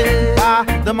changer. Pas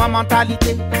de ma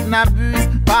mentalité, n'abuse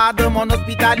pas de mon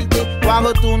hospitalité. Toi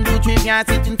retourne d'où tu viens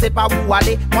si tu ne sais pas où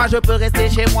aller. Moi je peux rester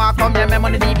chez moi quand bien même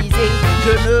on est divisé.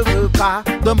 Je ne veux pas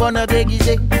de bonheur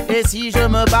déguisé. Et si je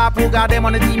me bats pour garder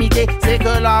mon intimité, c'est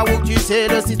que là où tu sais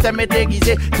le système est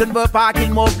déguisé. Je ne veux pas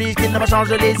qu'il m'oblige, qu'il ne me change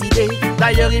les idées.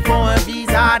 D'ailleurs ils font un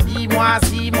visa, dis-moi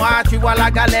si moi tu vois la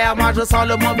galère, moi je sens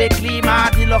le mauvais climat.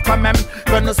 Dis-leur quand même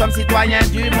que nous sommes citoyens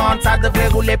du monde, ça devrait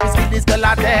rouler puisqu'ils disent que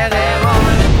la terre est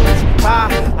ronde. Ne touche pas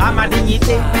à ma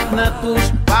dignité, ne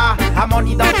touche pas à mon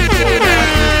identité, ne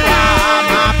touche pas à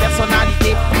ma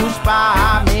personnalité, touche pas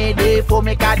à mes défauts,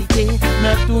 mes qualités,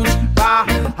 ne touche pas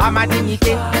à ma dignité.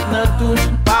 dignité, ne touche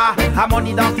pas à mon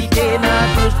identité,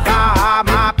 ne touche pas à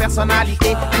ma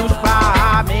personnalité, touche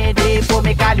pas à mes défauts,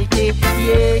 mes qualités.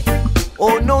 Yeah.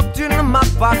 Oh non, tu ne m'as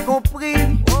pas compris.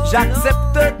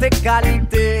 J'accepte tes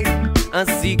qualités,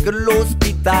 ainsi que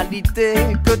l'hospitalité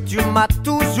que tu m'as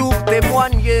toujours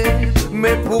témoigné.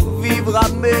 Mais pour vivre à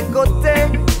mes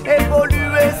côtés,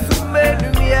 évoluer sous mes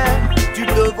lumières, tu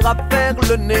devras faire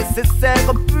le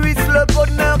nécessaire, puisse le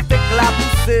bonheur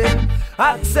t'éclabousser.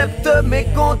 Accepte mes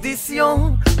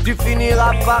conditions, tu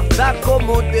finiras par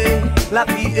t'accommoder. La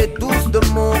vie est douce de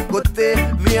mon côté,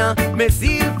 viens, mais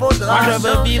il faudra Moi je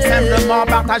veux vivre simplement,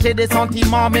 partager des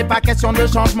sentiments, mais pas question de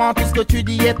changement. Tout ce que tu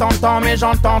dis est tentant, mais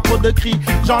j'entends trop de cris,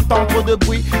 j'entends trop de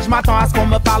bruit. Je m'attends à ce qu'on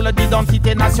me parle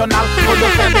d'identité nationale. Trop de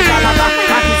faire déjà là-bas,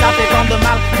 à qui ça fait tant de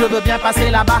mal. Je veux bien passer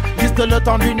là-bas, juste le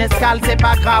temps d'une escale. C'est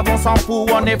pas grave, on s'en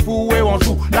fout, on est fou et on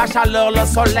joue. La chaleur, le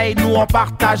soleil, nous on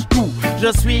partage tout.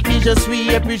 Je suis qui je suis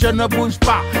et puis je ne bouge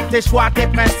pas. Tes choix, tes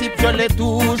principes, je les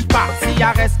touche pas. S'il y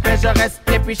a respect, je reste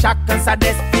et puis chacun sa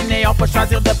destinée. On peut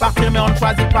choisir de partir mais on ne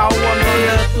choisit pas où on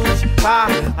est. Ne touche pas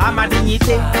à ma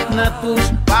dignité, ne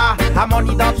touche pas à mon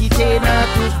identité, ne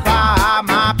touche pas à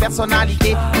ma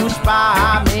personnalité, touche pas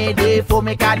à mes défauts,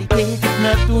 mes qualités.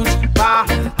 Ne touche pas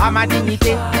à ma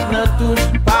dignité, ne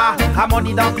touche pas à mon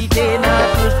identité,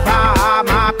 ne touche pas à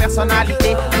ma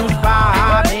personnalité, touche pas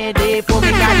à mes défauts,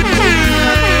 mes qualités. Ne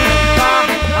touche pas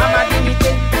à ma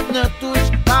dignité, ne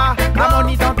touche pas à mon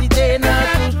identité,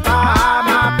 ne touche pas à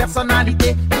ma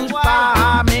personnalité, touche pas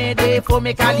à mes défauts,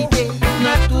 mes qualités.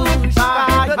 Ne touche pas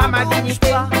à ma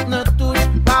dignité, ne touche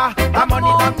pas à mon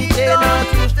identité, ne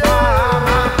touche pas à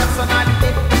ma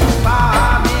personnalité, touche pas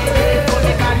à mes défauts,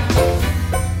 mes qualités.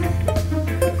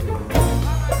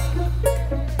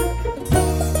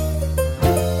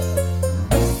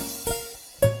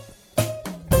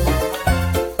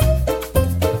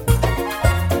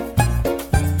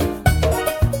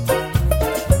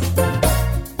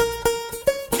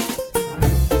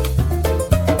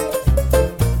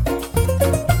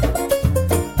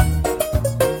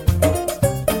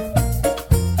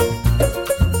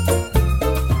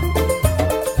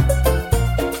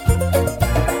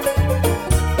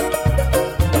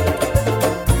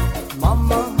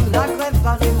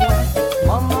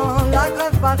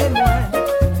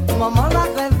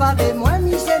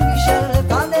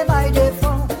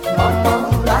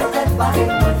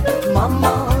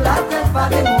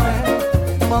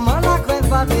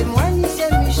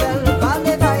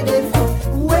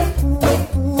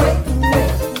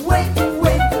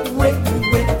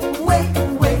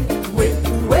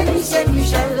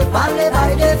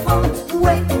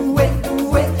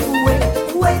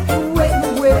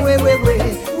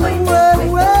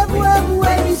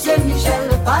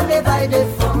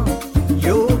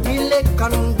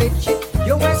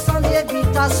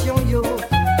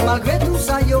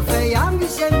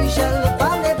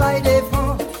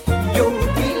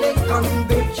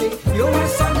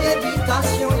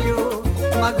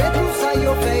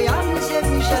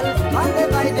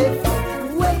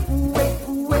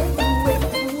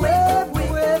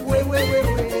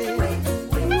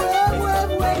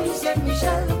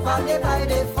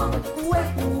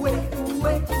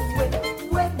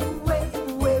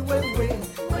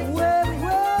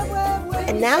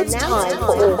 And now it's time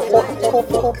for our hot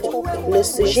topic. Le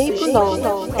sujet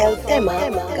bouillant, el tema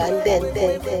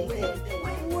candente.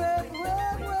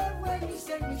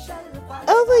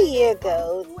 Over a year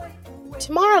ago,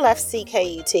 Tamara left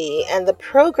CKUT and the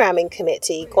programming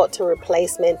committee got a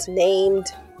replacement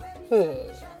named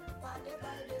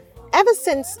Ever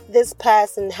since this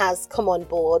person has come on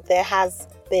board, there has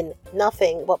been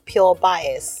nothing but pure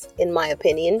bias, in my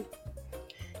opinion.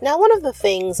 Now, one of the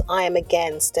things I am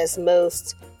against, as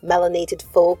most melanated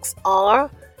folks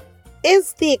are,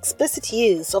 is the explicit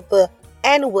use of the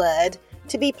N-word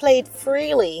to be played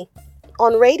freely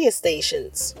on radio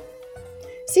stations.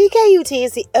 CKUT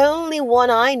is the only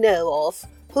one I know of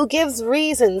who gives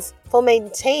reasons for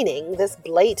maintaining this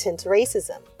blatant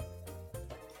racism.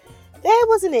 There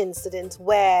was an incident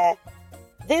where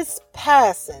this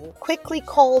person quickly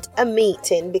called a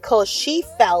meeting because she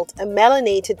felt a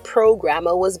melanated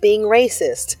programmer was being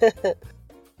racist.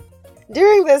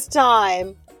 During this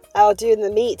time, during the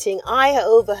meeting, I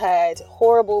overheard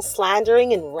horrible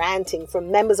slandering and ranting from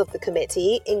members of the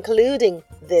committee, including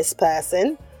this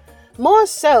person. More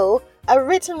so, a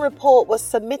written report was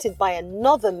submitted by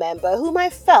another member whom I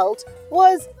felt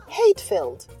was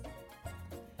hate-filled.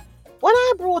 When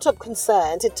I brought up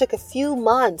concerns, it took a few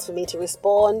months for me to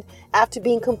respond after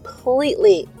being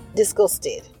completely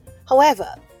disgusted.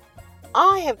 However,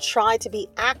 I have tried to be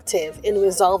active in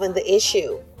resolving the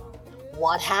issue.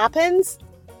 What happens?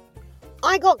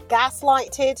 I got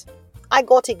gaslighted. I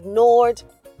got ignored.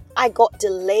 I got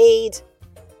delayed.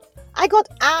 I got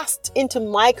asked into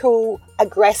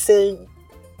microaggression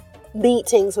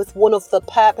meetings with one of the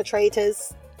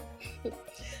perpetrators.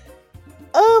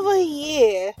 Over a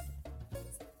year,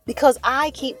 because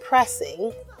I keep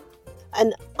pressing,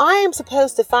 and I am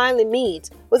supposed to finally meet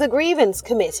with a grievance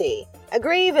committee. A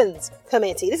grievance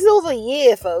committee. This is over a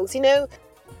year, folks. You know,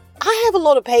 I have a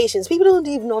lot of patience. People don't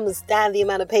even understand the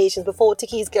amount of patience before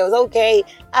Tikis goes, okay,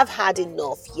 I've had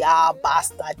enough. Ya,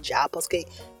 basta ya, porque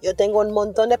yo tengo un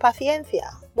montón de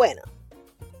paciencia. Bueno,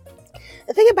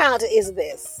 the thing about it is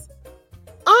this.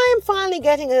 I am finally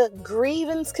getting a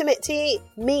grievance committee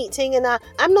meeting, and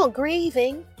I'm not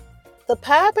grieving. The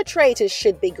perpetrators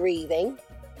should be grieving.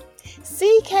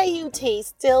 CKUT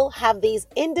still have these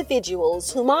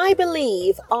individuals whom I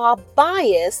believe are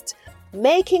biased,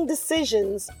 making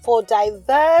decisions for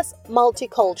diverse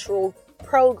multicultural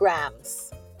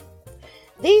programs.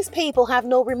 These people have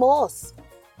no remorse.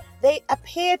 They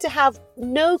appear to have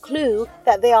no clue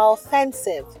that they are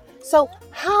offensive. So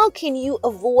how can you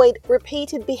avoid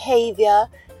repeated behavior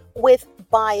with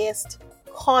biased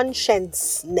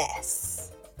consciousness?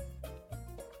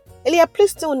 Il y a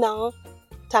plus d'un an,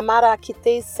 Tamara a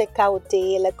quitté CKUT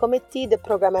et le comité de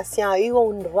programmation a eu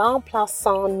un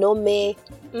remplaçant nommé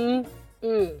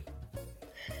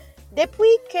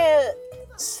Depuis que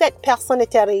cette personne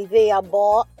est arrivée à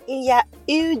bord, il y a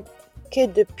eu que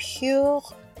de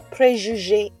purs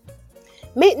préjugés.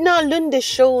 Maintenant, l'une des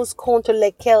choses contre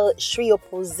lesquelles je suis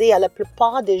opposée à la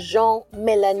plupart des gens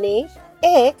mélanés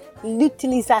est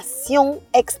l'utilisation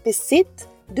explicite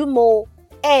du mot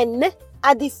 « haine »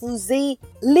 à diffuser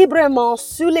librement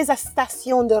sur les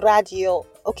stations de radio.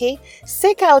 Ok?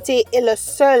 CKUT est la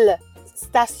seule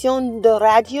station de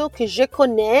radio que je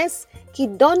connaisse qui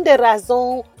donne des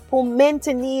raisons pour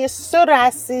maintenir ce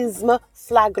racisme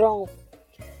flagrant.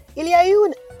 Il y a eu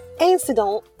un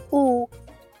incident où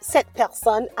cette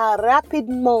personne a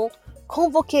rapidement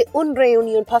convoqué une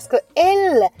réunion parce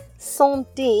qu'elle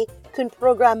sentait qu'un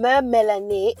programmeur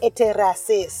mélané était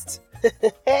raciste.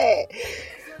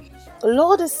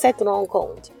 Lors de cette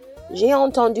rencontre, j'ai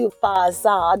entendu par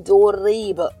hasard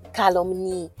d'horribles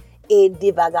calomnies et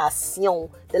divagations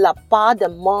de la part de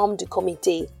membres du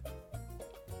comité,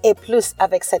 et plus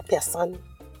avec cette personne.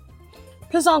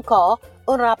 Plus encore,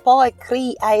 un rapport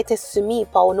écrit a été soumis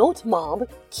par un autre membre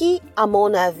qui, à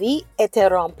mon avis, était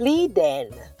rempli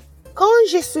d'haine. Quand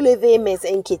j'ai soulevé mes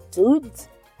inquiétudes,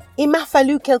 il m'a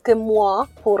fallu quelques mois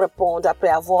pour répondre après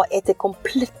avoir été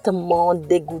complètement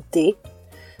dégoûté.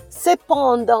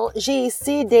 Cependant, j'ai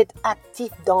essayé d'être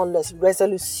actif dans la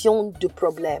résolution du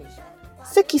problème.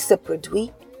 Ce qui se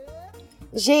produit,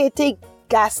 j'ai été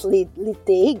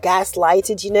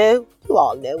gaslighted, you know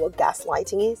all know what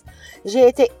gaslighting is. J'ai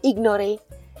été ignoré,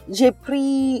 j'ai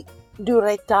pris du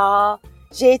retard,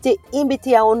 j'ai été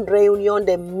invité à une réunion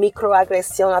de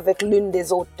microagression avec l'une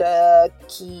des auteurs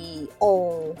qui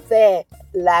ont fait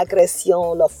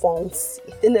l'agression, l'offense,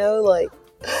 you know, like.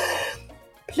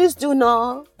 Plus d'un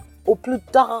an ou plus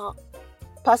tard,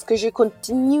 parce que je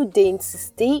continue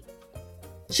d'insister,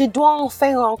 je dois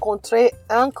enfin rencontrer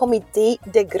un comité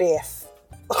de greffe.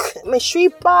 Mais je suis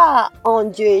pas en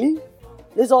deuil.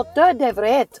 Les auteurs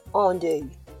devraient être en deuil.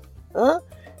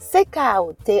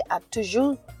 CKUT a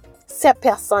toujours ces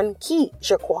personnes qui,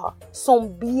 je crois, sont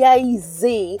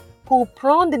biaisées pour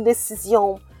prendre des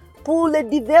décisions pour les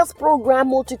divers programmes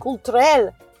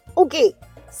multiculturels. Ok,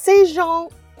 ces gens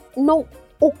n'ont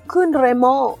aucun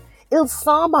remords. Ils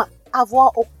semblent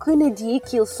avoir aucune idée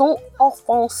qu'ils sont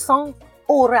offensants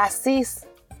ou racistes.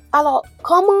 Alors,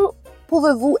 comment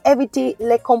pouvez-vous éviter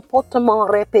les comportements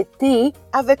répétés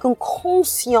avec une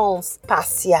conscience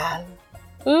partielle?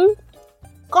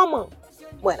 ¿Cómo?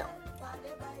 Bueno,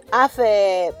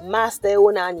 hace más de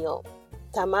un año,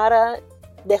 Tamara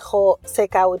dejó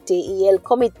CKUT y el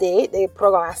comité de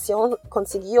programación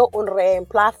consiguió un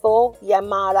reemplazo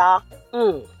llamada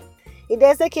Y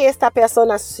desde que esta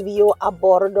persona subió a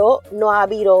bordo, no ha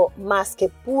habido más que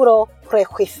puro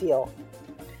prejuicio.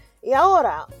 Y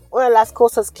ahora, una de las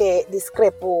cosas que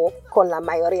discrepo con la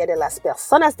mayoría de las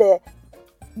personas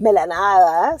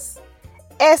melanadas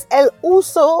es el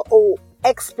uso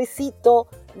explícito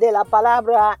de la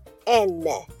palabra N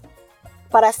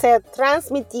para ser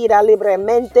transmitida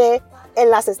libremente en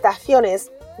las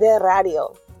estaciones de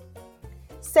radio.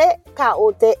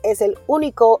 CKUT es el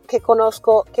único que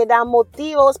conozco que da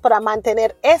motivos para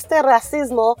mantener este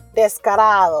racismo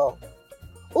descarado.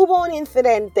 Hubo un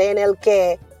incidente en el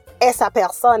que esa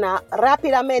persona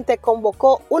rápidamente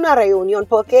convocó una reunión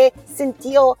porque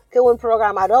sintió que un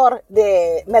programador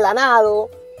de melanado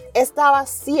estaba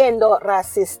siendo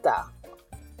racista.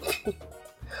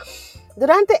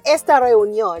 Durante esta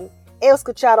reunión, he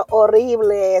escuchado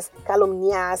horribles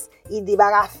calumnias y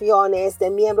divagaciones de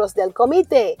miembros del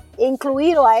comité,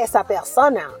 incluido a esa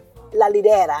persona, la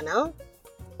lidera, ¿no?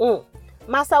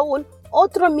 Más aún,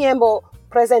 otro miembro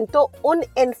presentó un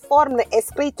informe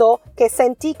escrito que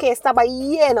sentí que estaba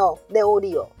lleno de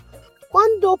odio.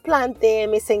 Cuando planteé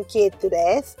mis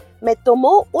inquietudes, me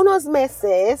tomó unos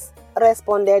meses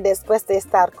responder después de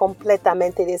estar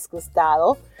completamente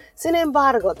disgustado. Sin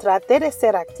embargo, traté de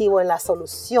ser activo en la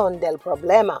solución del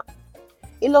problema.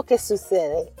 ¿Y lo que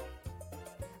sucede?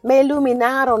 Me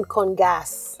iluminaron con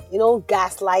gas,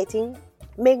 gaslighting.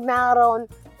 Me ignoraron,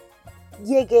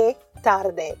 llegué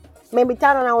tarde. Me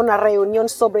invitaron a una reunión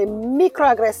sobre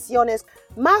microagresiones.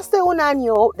 Más de un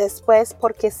año después,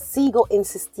 porque sigo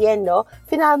insistiendo,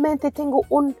 finalmente tengo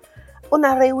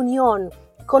una reunión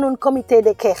con un comité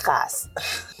de quejas.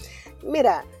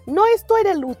 Mira, no estoy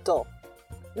de luto.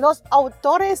 Los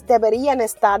autores deberían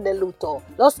estar de luto.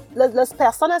 Las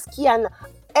personas que han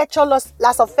hecho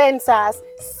las ofensas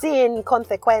sin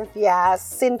consecuencias,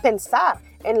 sin pensar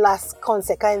en las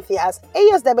consecuencias,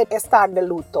 ellos deben estar de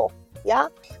luto, ¿ya?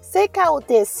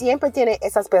 CKUT siempre tiene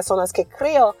esas personas que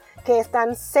creo que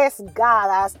están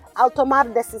sesgadas al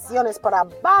tomar decisiones para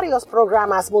varios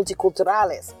programas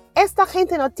multiculturales. Esta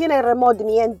gente no tiene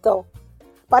remordimiento.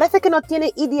 Parece que no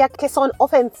tiene idea que son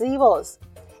ofensivos.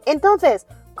 Entonces,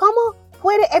 ¿cómo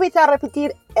puede evitar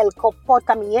repetir el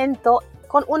comportamiento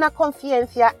con una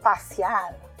conciencia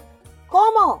facial?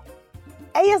 ¿Cómo?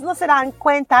 Ellos no se dan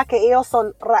cuenta que ellos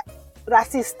son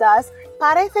racistas.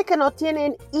 Parece que no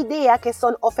tienen idea que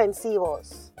son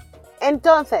ofensivos.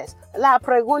 Entonces, la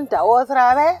pregunta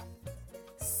otra vez,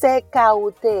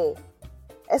 CKUT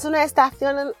es una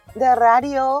estación de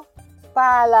radio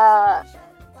para la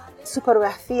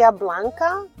supremacía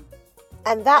blanca.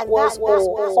 And that was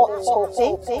hot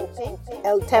topic,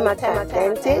 el tema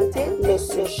candente, le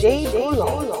sujet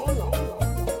brûlant,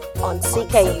 on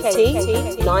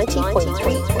CKUT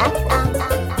 90.3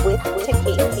 FM with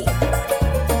Takiki.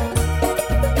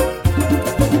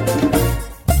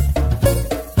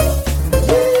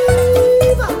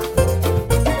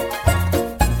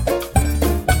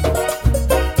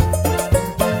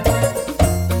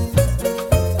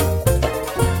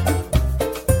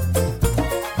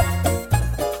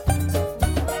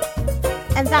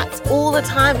 All the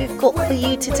time we've got for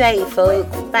you today,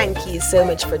 folks. Thank you so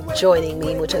much for joining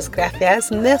me. Muchas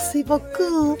gracias. Merci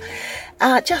beaucoup.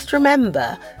 Just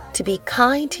remember to be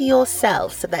kind to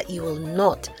yourself so that you will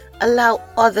not allow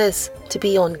others to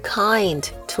be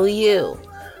unkind to you.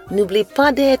 N'oubliez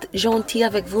pas d'être gentil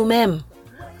avec vous-même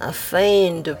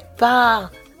afin de pas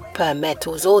permettre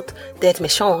aux autres d'être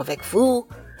méchants avec vous.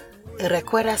 Y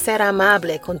recuerda ser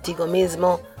amable contigo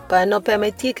mismo para no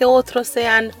permitir que otros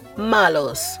sean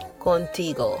malos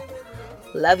contigo.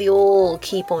 Love you all.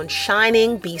 Keep on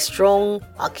shining. Be strong.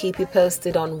 I'll keep you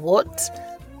posted on what's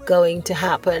going to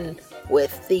happen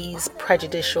with these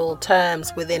prejudicial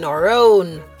terms within our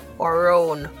own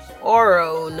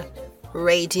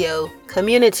radio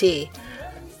community.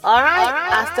 All right.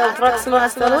 Hasta el próximo.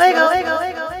 Hasta luego.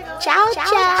 Ciao,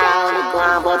 ciao.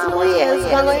 Grand bonne nuit.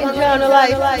 Gonna enjoy the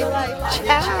life.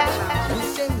 Ciao.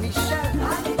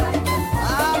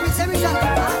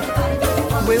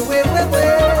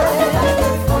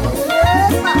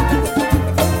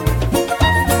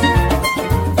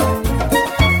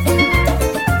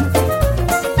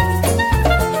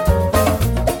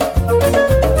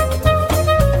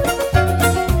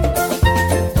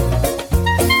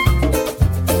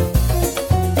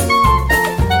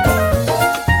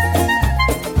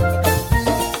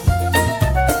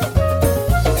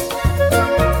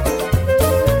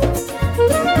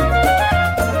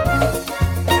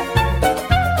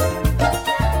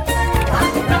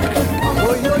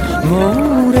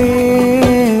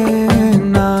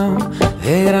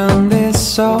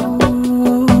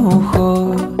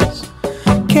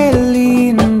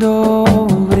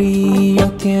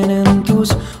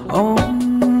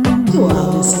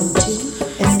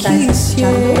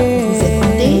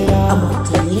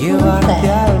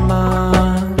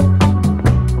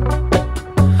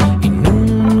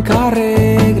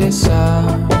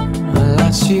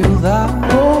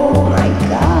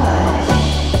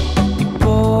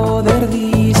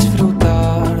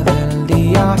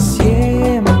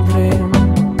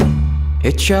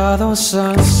 Echados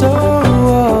al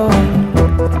sol,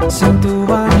 sin tu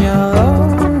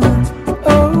bañador,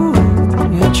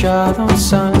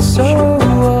 echados al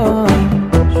sol,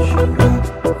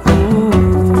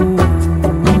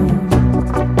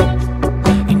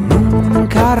 y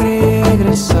nunca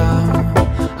regresar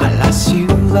a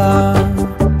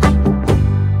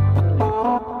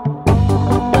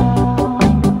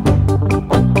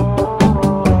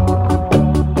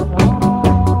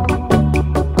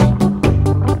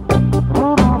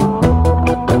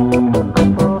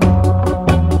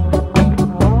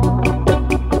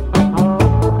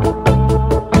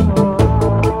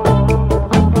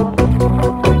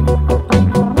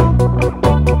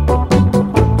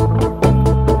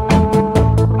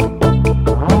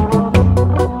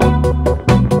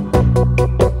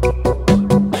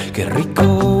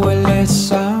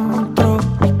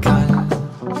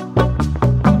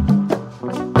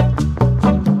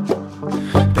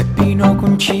vino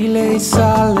con chile y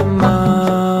sal de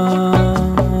mar.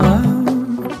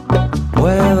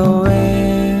 Puedo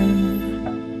ver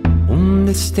un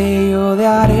destello de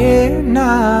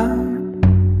arena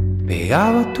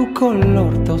pegado a tu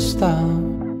color tostado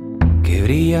que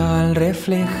brilla al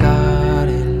reflejar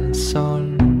el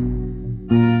sol.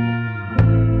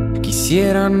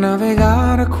 Quisiera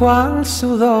navegar cual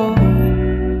sudor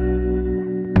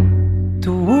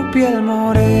tu piel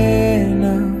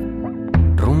morena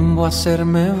rumbo a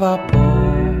hacerme vapor,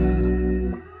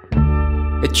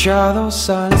 echados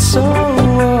al sol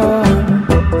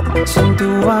sin tu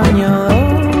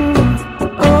bañador.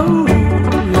 Oh,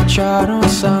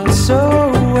 echados al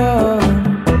sol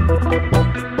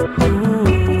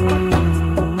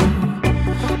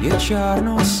y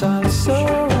echarnos al